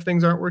season if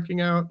things aren't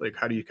working out? Like,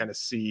 how do you kind of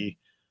see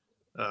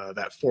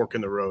that fork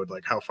in the road?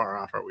 Like, how far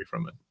off are we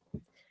from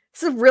it?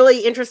 It's a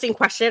really interesting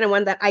question and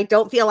one that I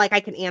don't feel like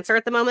I can answer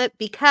at the moment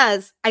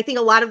because I think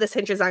a lot of this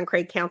hinges on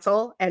Craig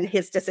Counsell and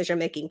his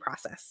decision-making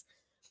process.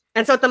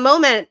 And so at the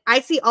moment,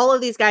 I see all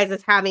of these guys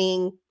as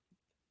having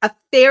a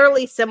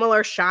fairly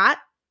similar shot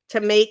to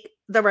make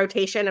the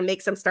rotation and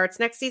make some starts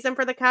next season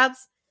for the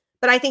Cubs.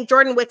 But I think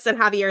Jordan Wicks and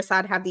Javier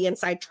Assad have the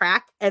inside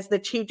track as the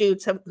two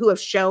dudes who have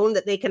shown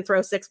that they can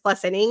throw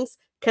 6+ innings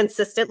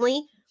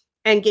consistently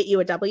and get you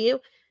a W.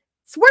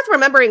 It's worth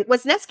remembering,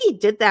 Wisniewski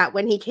did that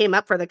when he came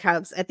up for the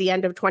Cubs at the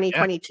end of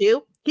 2022. Yeah.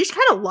 He just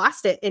kind of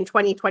lost it in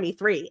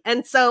 2023.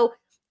 And so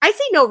I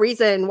see no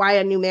reason why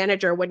a new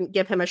manager wouldn't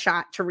give him a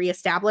shot to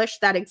reestablish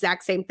that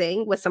exact same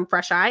thing with some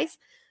fresh eyes.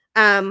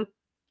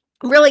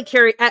 Really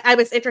curious. I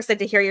was interested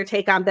to hear your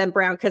take on Ben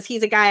Brown because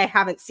he's a guy I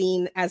haven't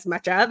seen as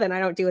much of, and I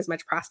don't do as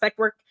much prospect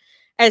work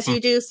as you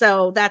do.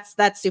 So that's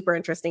super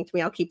interesting to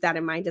me. I'll keep that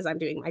in mind as I'm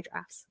doing my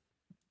drafts.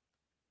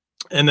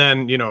 And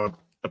then,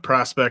 a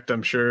prospect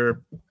I'm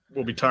sure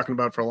we'll be talking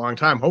about for a long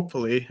time,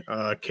 hopefully,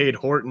 Cade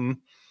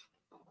Horton.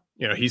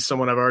 He's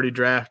someone I've already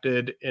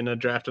drafted in a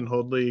draft and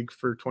hold league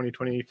for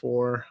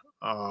 2024.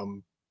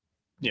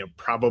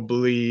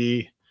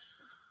 Probably,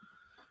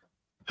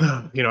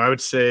 I would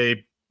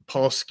say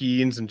Paul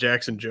Skeens and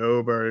Jackson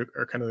Jobe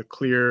are kind of the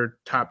clear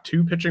top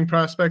 2 pitching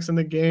prospects in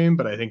the game,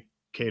 but I think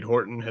Cade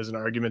Horton has an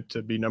argument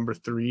to be number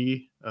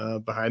 3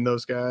 behind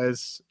those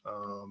guys.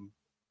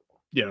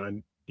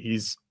 And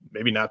he's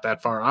maybe not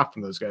that far off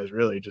from those guys,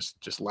 really,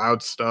 just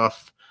loud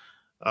stuff.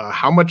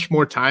 How much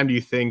more time do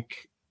you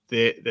think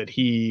that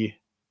he,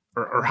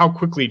 or how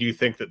quickly do you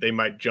think that they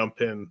might jump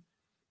him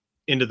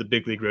into the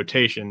big league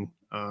rotation?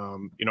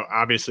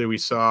 Obviously we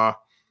saw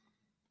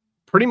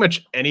pretty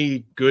much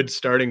any good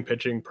starting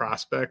pitching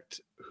prospect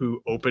who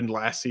opened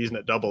last season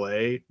at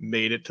AA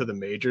made it to the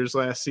majors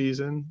last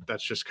season.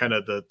 That's just kind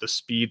of the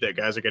speed that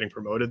guys are getting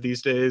promoted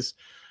these days.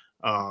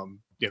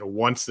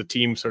 Once the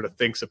team sort of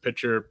thinks a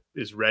pitcher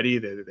is ready,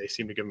 they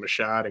seem to give him a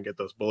shot and get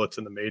those bullets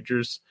in the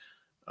majors.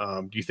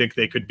 Do you think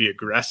they could be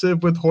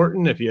aggressive with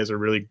Horton if he has a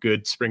really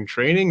good spring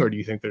training, or do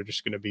you think they're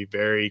just going to be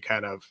very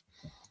kind of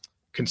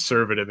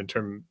conservative in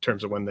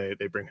terms of when they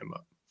bring him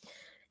up?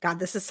 God,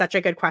 this is such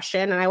a good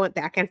question. And I went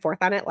back and forth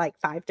on it like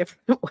 5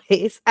 different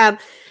ways.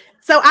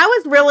 So I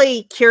was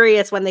really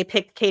curious when they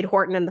picked Cade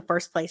Horton in the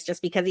first place, just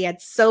because he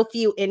had so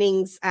few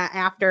innings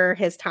after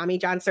his Tommy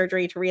John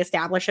surgery to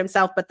reestablish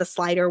himself, but the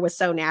slider was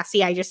so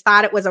nasty. I just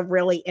thought it was a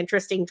really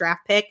interesting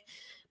draft pick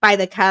by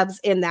the Cubs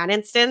in that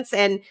instance.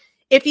 And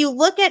if you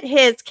look at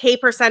his K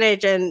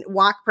percentage and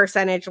walk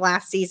percentage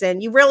last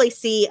season, you really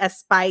see a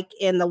spike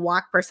in the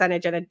walk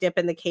percentage and a dip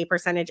in the K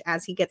percentage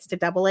as he gets to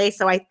AA.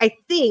 So I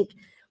think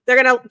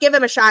they're going to give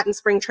him a shot in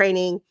spring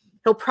training.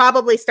 He'll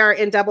probably start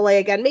in AA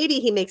again. Maybe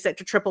he makes it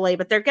to AAA,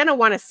 but they're going to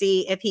want to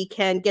see if he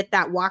can get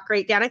that walk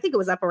rate down. I think it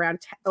was up around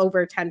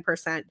over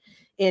 10%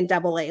 in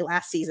AA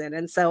last season.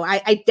 And so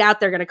I doubt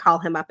they're going to call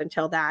him up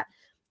until that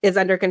is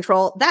under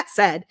control. That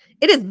said,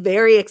 it is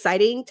very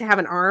exciting to have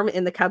an arm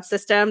in the Cubs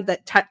system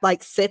that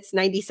sits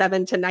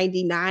 97 to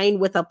 99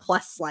 with a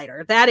plus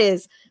slider. That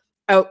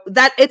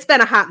it's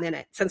been a hot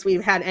minute since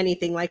we've had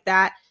anything like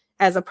that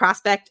as a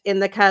prospect in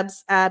the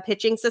Cubs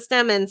pitching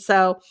system. And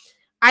so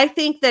I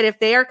think that if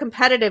they are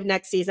competitive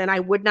next season,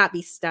 I would not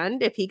be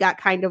stunned if he got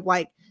kind of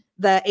like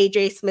the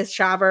AJ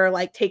Smith-Shawver,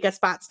 like take a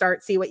spot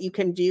start, see what you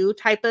can do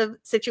type of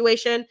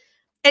situation.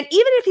 And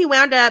even if he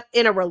wound up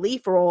in a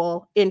relief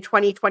role in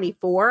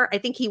 2024, I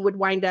think he would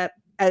wind up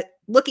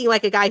looking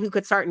like a guy who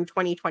could start in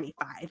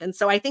 2025. And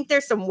so I think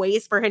there's some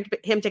ways for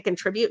him to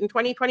contribute in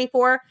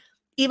 2024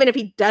 even if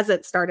he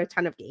doesn't start a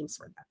ton of games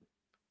for them.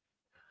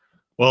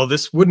 Well,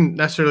 this wouldn't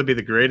necessarily be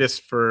the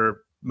greatest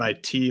for my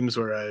teams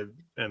where I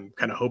am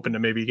kind of hoping to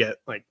maybe get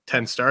like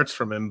 10 starts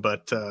from him.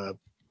 But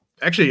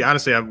actually,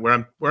 honestly,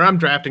 where I'm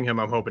drafting him,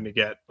 I'm hoping to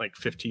get like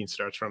 15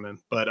 starts from him.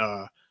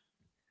 But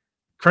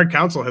Craig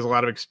Counsell has a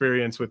lot of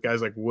experience with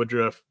guys like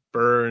Woodruff,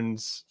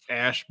 Burns,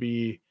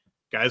 Ashby,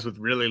 guys with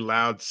really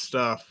loud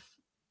stuff,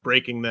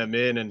 breaking them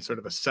in sort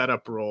of a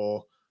setup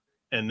role.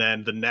 And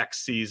then the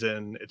next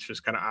season, it's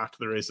just kind of off to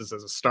the races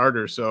as a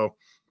starter. So,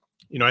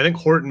 I think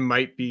Horton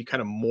might be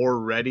kind of more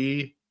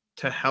ready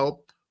to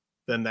help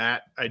than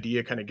that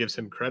idea kind of gives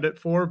him credit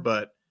for.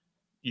 But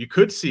you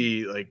could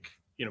see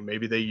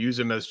maybe they use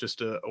him as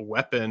just a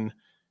weapon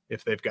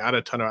if they've got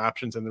a ton of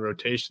options in the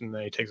rotation,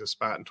 then he takes a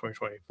spot in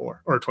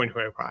 2024 or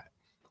 2025.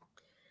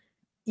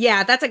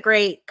 Yeah, that's a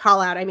great call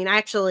out. I mean,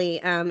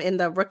 actually, in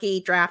the rookie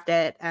draft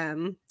at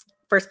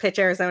First Pitch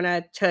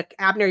Arizona took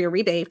Abner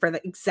Uribe for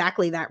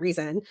exactly that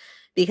reason,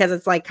 because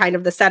it's like kind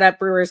of the setup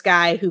Brewers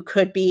guy who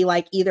could be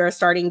like either a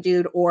starting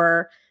dude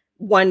or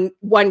one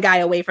guy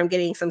away from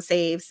getting some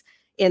saves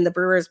in the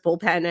Brewers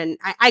bullpen. And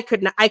I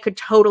could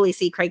totally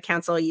see Craig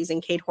Counsell using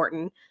Cade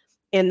Horton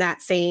in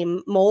that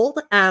same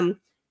mold.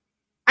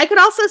 I could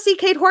also see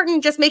Cade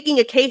Horton just making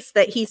a case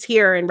that he's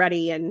here and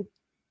ready and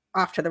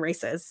off to the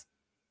races.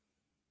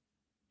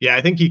 Yeah,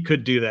 I think he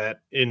could do that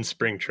in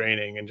spring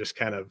training and just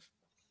kind of,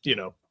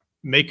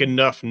 make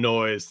enough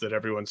noise that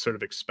everyone's sort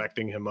of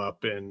expecting him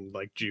up in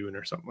like June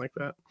or something like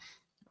that.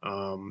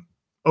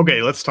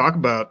 Okay, let's talk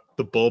about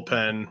the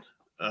bullpen.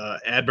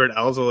 Adbert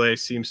Alzolay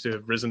seems to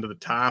have risen to the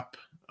top.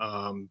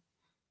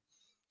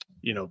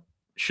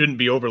 Shouldn't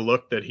be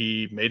overlooked that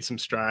he made some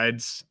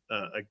strides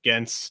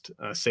against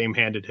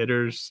same-handed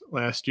hitters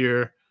last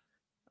year.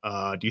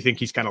 Do you think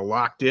he's kind of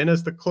locked in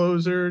as the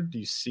closer? Do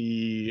you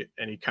see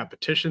any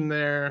competition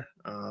there?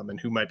 And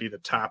who might be the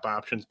top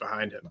options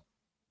behind him?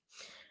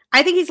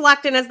 I think he's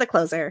locked in as the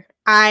closer.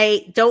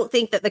 I don't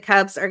think that the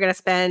Cubs are going to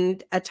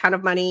spend a ton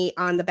of money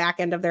on the back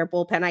end of their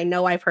bullpen. I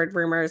know I've heard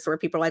rumors where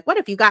people are like, what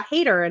if you got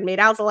Hader and made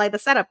Alzolay the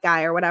setup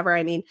guy or whatever?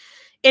 I mean,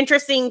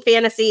 interesting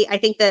fantasy. I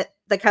think that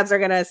the Cubs are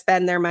going to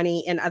spend their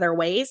money in other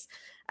ways.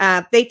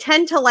 They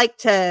tend to like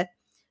to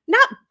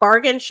not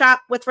bargain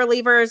shop with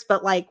relievers,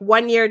 but like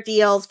 1-year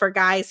deals for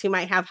guys who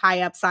might have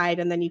high upside.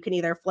 And then you can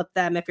either flip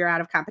them if you're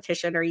out of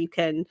competition, or you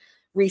can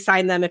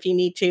re-sign them if you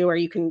need to, or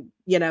you can,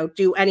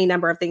 do any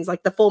number of things.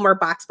 Like the Fulmer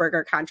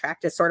Boxberger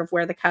contract is sort of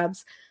where the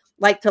Cubs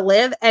like to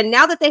live. And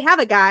now that they have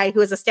a guy who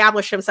has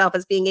established himself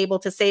as being able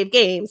to save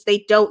games,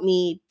 they don't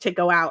need to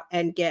go out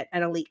and get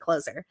an elite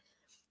closer.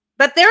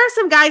 But there are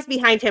some guys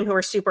behind him who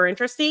are super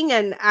interesting.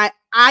 And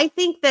I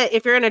think that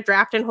if you're in a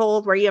draft and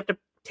hold where you have to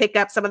pick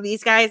up some of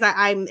these guys,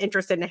 I'm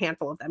interested in a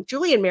handful of them.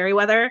 Julian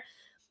Merriweather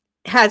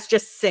has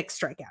just 6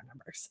 strikeout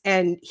numbers,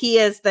 and he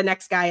is the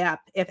next guy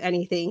up if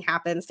anything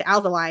happens to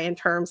Alzolay in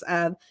terms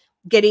of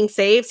getting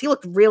saves. He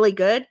looked really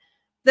good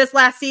this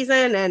last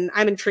season, and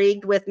I'm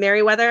intrigued with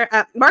Merriweather.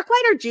 Mark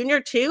Leiter Jr.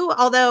 too,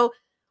 although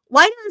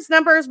Leiter's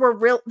numbers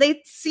were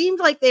they seemed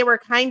like they were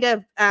kind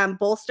of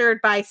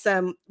bolstered by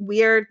some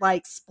weird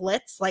like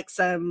splits, like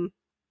some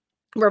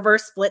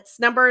reverse splits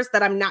numbers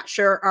that I'm not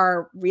sure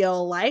are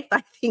real life.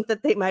 I think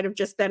that they might have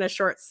just been a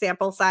short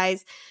sample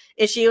size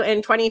issue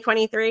in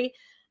 2023.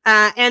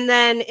 And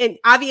then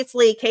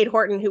obviously Cade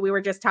Horton, who we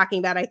were just talking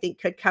about, I think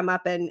could come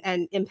up and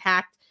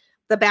impact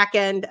the back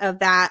end of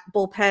that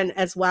bullpen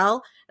as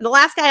well. And the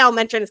last guy I'll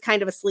mention is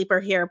kind of a sleeper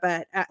here,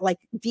 but like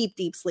deep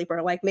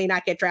sleeper, like may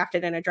not get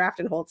drafted in a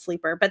draft and hold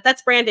sleeper, but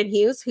that's Brandon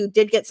Hughes, who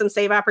did get some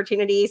save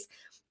opportunities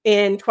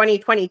in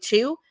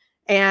 2022.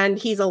 And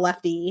he's a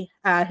lefty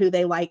who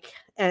they like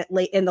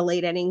in the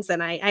late innings.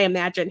 And I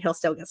imagine he'll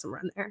still get some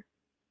run there.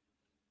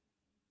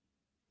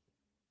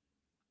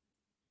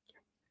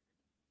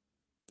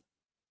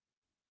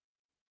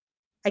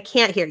 I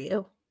can't hear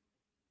you.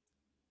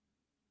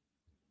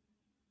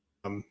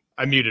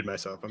 I muted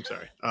myself. I'm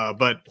sorry.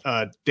 But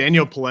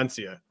Daniel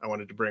Palencia, I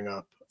wanted to bring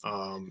up.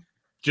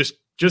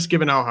 Just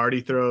given how hard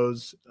he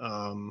throws,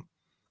 I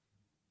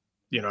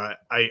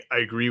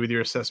agree with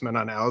your assessment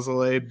on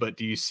Alzolay, but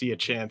do you see a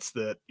chance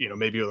that,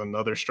 maybe with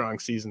another strong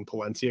season,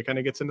 Palencia kind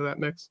of gets into that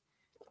mix?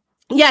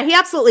 Yeah, he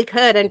absolutely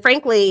could. And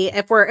frankly,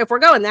 if we're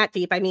going that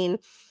deep, I mean,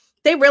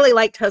 they really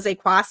liked Jose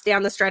Cuas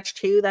down the stretch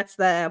too. That's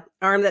the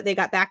arm that they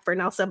got back for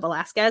Nelson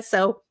Velasquez.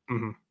 So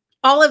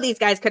all of these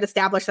guys could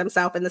establish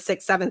themselves in the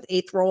 6th, 7th,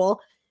 8th role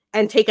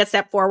and take a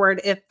step forward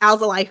if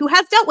Alzolay, who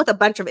has dealt with a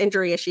bunch of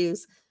injury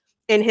issues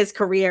in his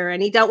career,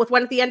 and he dealt with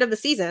one at the end of the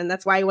season.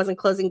 That's why he wasn't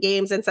closing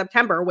games in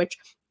September, which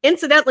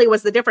incidentally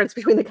was the difference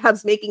between the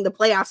Cubs making the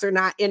playoffs or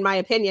not, in my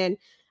opinion.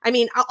 I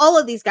mean, all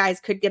of these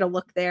guys could get a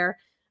look there.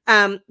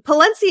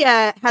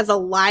 Palencia has a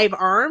live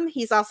arm.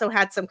 He's also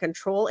had some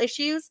control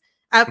issues.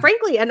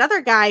 Frankly, another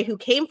guy who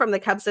came from the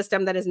Cubs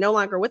system that is no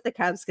longer with the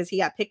Cubs because he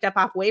got picked up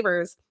off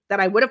waivers that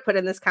I would have put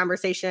in this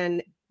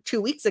conversation 2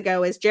 weeks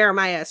ago is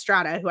Jeremiah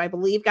Estrada, who I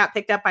believe got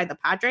picked up by the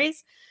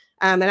Padres.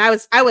 And I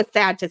was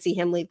sad to see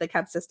him leave the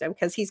Cubs system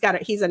because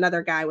he's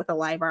another guy with a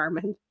live arm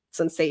and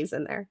some saves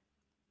in there.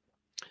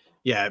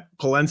 Yeah,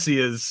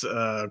 Palencia's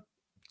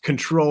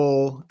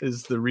control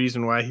is the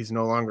reason why he's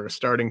no longer a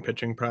starting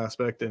pitching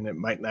prospect, and it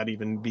might not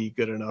even be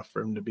good enough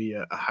for him to be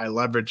a high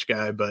leverage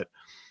guy, but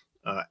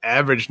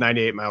averaged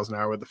 98 miles an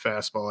hour with the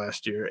fastball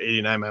last year,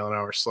 89 mile an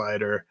hour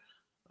slider.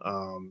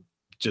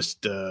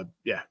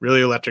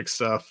 Really electric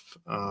stuff.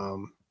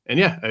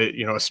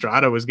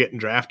 Estrada was getting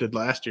drafted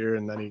last year,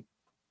 and then he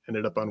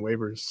ended up on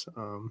waivers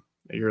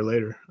a year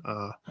later.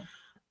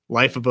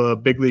 Life of a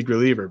big league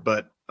reliever,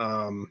 but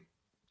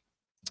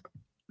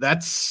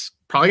that's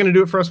probably going to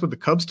do it for us with the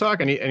Cubs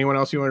talk. Anyone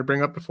else you want to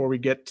bring up before we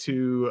get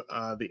to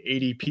the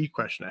ADP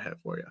question I have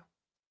for you?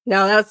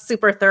 No, that was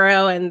super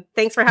thorough, and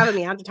thanks for having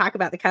me on to talk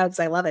about the Cubs.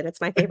 I love it. It's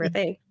my favorite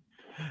thing.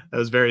 That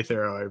was very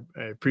thorough.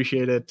 I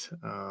appreciate it.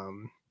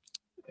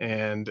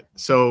 And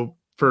so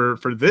for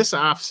this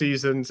off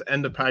season's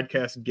end of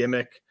podcast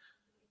gimmick,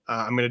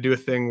 I'm going to do a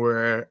thing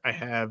where I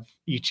have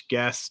each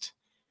guest.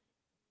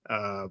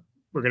 We're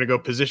going to go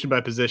position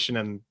by position,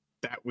 and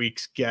that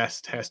week's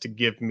guest has to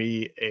give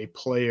me a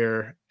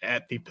player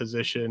at the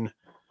position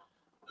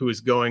who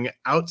is going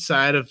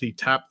outside of the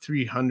top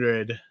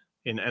 300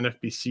 in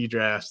NFBC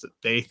drafts that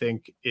they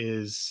think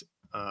is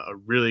a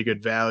really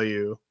good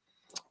value.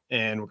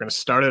 And we're going to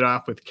start it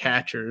off with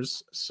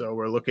catchers. So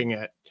we're looking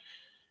at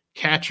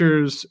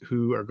catchers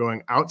who are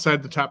going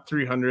outside the top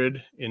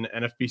 300 in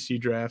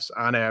NFBC drafts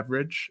on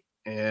average.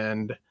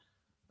 And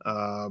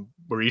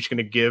we're each going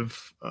to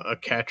give a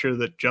catcher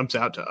that jumps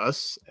out to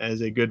us as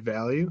a good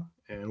value.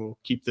 And we'll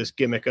keep this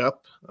gimmick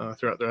up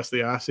throughout the rest of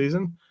the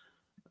offseason.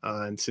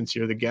 And since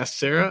you're the guest,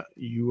 Sarah,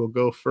 you will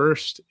go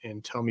first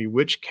and tell me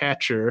which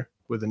catcher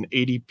with an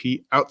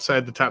ADP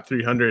outside the top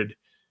 300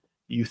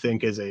 you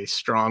think is a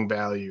strong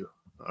value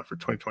for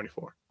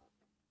 2024.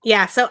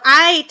 Yeah, so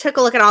I took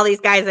a look at all these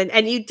guys,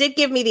 and you did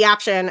give me the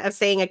option of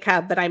saying a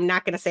Cub, but I'm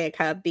not going to say a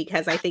Cub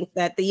because I think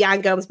that the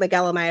Yan Gomes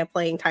Miguel Amaya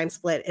playing time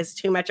split is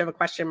too much of a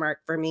question mark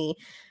for me.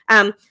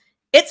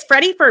 It's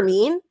Freddie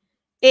Fermin,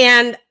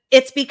 and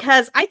it's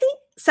because I think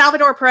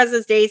Salvador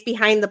Perez's days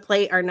behind the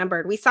plate are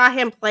numbered. We saw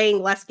him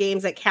playing less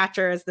games at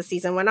catcher as the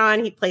season went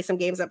on. He'd play some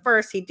games at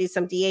first. He'd do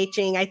some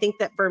DHing. I think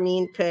that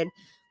Fermin could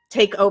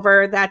take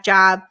over that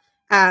job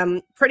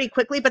pretty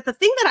quickly. But the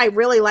thing that I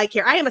really like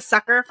here, I am a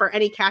sucker for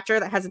any catcher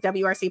that has a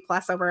WRC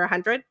plus over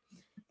 100.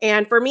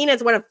 And Fermin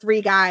is one of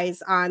 3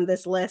 guys on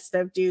this list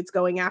of dudes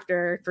going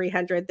after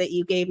 300 that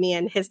you gave me.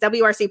 And his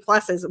WRC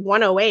plus is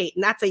 108.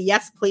 And that's a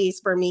yes, please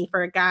for me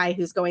for a guy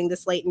who's going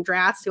this late in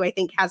drafts, who I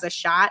think has a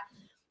shot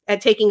at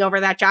taking over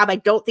that job. I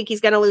don't think he's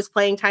going to lose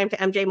playing time to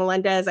MJ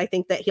Melendez. I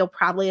think that he'll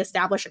probably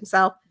establish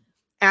himself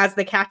as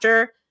the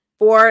catcher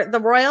for the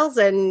Royals.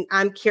 And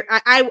I'm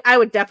curious. I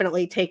would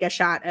definitely take a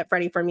shot at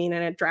Freddie Fermin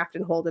in a draft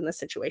and hold in this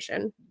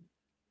situation.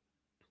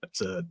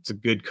 It's a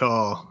good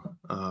call.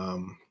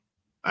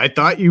 I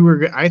thought you were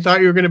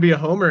going to be a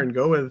homer and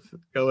go with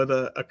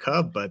a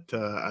Cub, but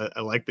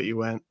I like that you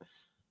went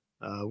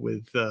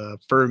with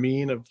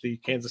Fermin of the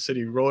Kansas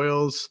City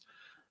Royals.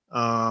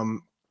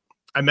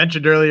 I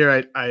mentioned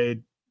earlier,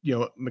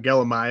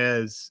 Miguel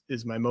Amaya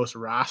is my most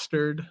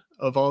rostered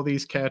of all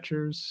these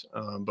catchers,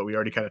 but we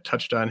already kind of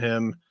touched on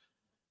him.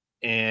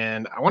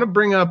 And I want to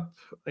bring up,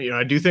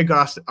 I do think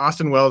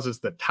Austin Wells is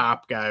the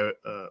top guy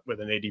with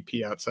an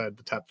ADP outside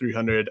the top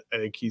 300. I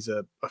think he's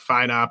a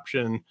fine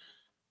option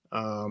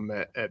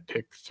at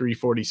pick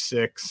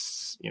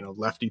 346,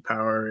 lefty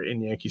power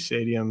in Yankee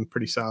Stadium,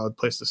 pretty solid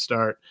place to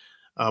start.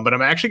 But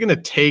I'm actually going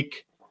to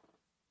take,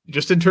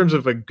 just in terms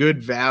of a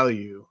good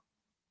value,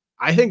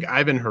 I think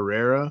Ivan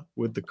Herrera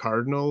with the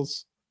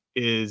Cardinals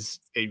is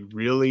a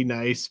really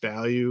nice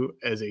value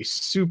as a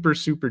super,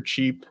 super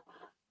cheap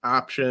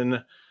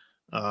option.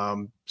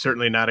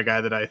 Certainly not a guy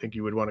that I think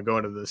you would want to go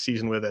into the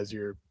season with as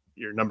your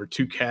number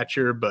 2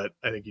 catcher, but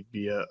I think he'd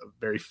be a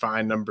very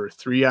fine number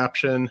 3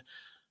 option.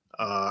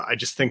 I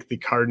just think the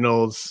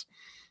Cardinals,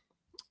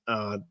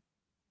 for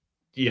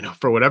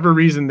whatever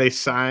reason, they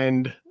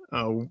signed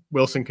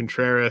Wilson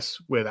Contreras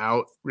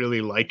without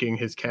really liking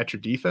his catcher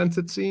defense,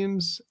 it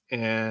seems.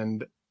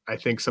 And I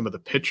think some of the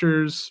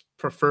pitchers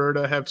prefer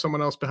to have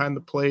someone else behind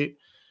the plate.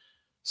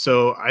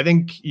 So I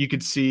think you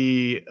could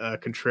see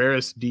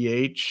Contreras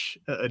DH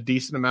a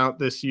decent amount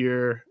this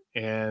year,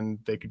 and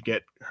they could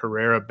get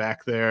Herrera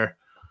back there,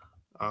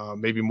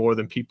 maybe more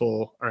than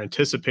people are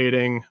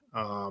anticipating.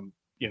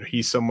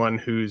 He's someone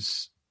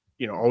who's,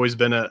 always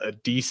been a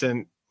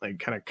decent,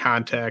 kind of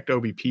contact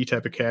OBP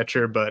type of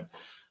catcher, but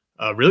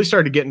really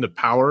started to get into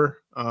power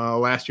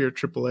last year at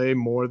AAA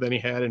more than he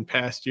had in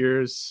past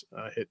years.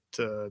 Hit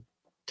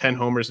 10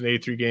 homers in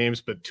 83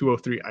 games, but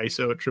 203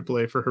 ISO at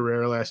AAA for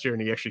Herrera last year,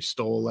 and he actually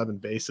stole 11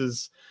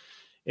 bases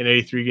in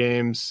 83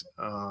 games.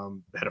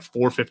 Had a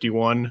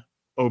 451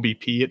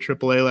 OBP at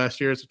AAA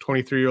last year as a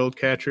 23-year-old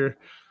catcher.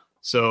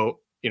 So,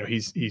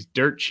 he's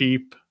dirt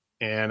cheap,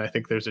 and I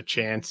think there's a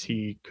chance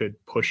he could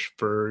push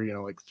for,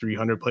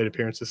 300 plate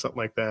appearances, something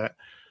like that.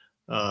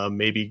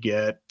 Maybe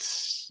get,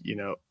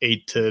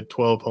 8 to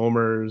 12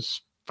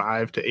 homers,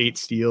 5 to 8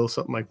 steals,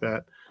 something like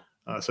that.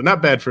 So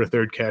not bad for a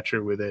third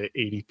catcher with a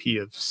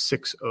ADP of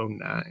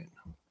 609.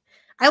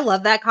 I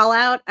love that call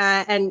out.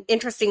 And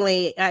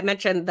interestingly, I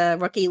mentioned the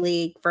rookie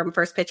league from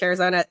First Pitch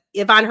Arizona.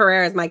 Ivan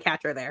Herrera is my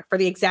catcher there for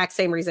the exact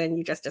same reason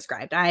you just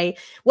described.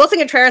 Wilson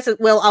Contreras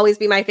will always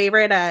be my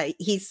favorite.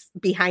 He's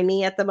behind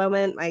me at the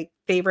moment. My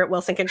favorite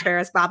Wilson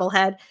Contreras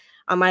bobblehead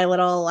on my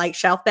little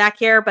shelf back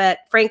here. But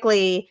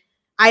frankly,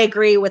 I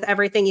agree with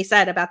everything you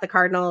said about the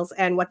Cardinals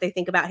and what they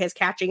think about his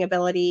catching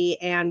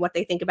ability and what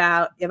they think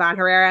about Ivan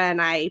Herrera.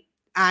 And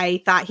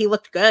I thought he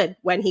looked good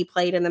when he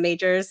played in the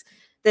majors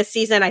this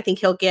season. I think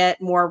he'll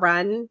get more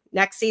run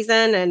next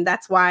season, and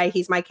that's why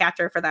he's my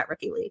catcher for that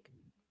rookie league.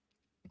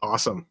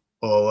 Awesome.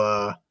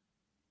 Well,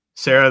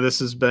 Sarah, this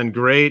has been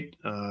great.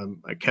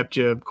 I kept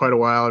you quite a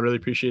while. I really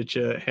appreciate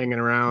you hanging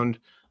around.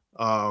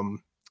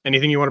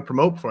 Anything you want to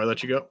promote before I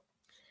let you go?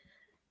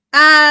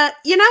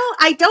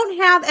 I don't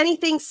have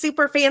anything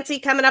super fancy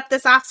coming up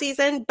this off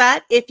season,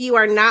 but if you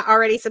are not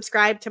already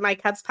subscribed to my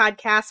Cubs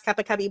podcast, Cup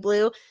of Cubby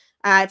Blue,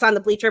 it's on the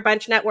Bleacher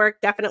Bunch Network.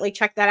 Definitely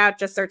check that out.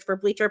 Just search for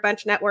Bleacher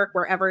Bunch Network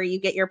wherever you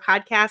get your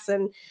podcasts.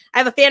 And I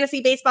have a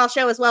fantasy baseball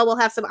show as well. We'll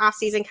have some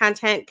off-season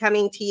content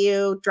coming to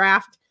you,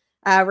 draft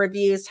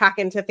reviews,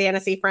 talking to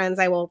fantasy friends.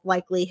 I will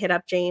likely hit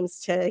up James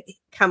to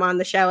come on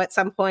the show at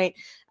some point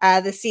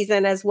this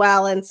season as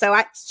well. And so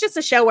it's just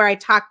a show where I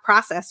talk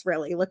process,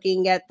 really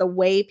looking at the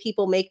way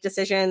people make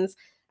decisions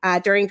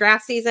during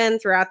draft season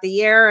throughout the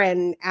year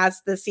and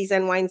as the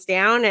season winds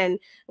down, and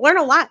learn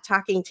a lot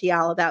talking to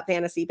y'all about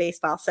fantasy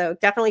baseball. So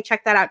definitely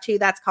check that out too.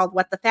 That's called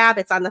What the Fab.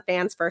 It's on the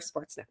Fans First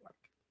Sports Network.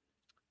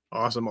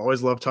 Awesome.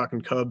 Always love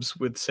talking Cubs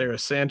with Sara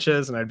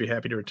Sanchez, and I'd be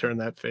happy to return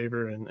that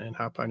favor and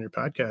hop on your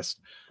podcast.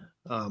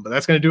 But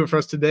that's going to do it for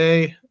us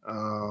today.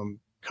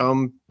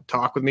 Come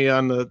talk with me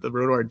on the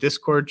Road to our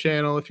Discord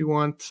channel if you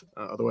want.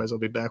 Otherwise, I'll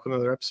be back with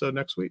another episode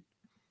next week.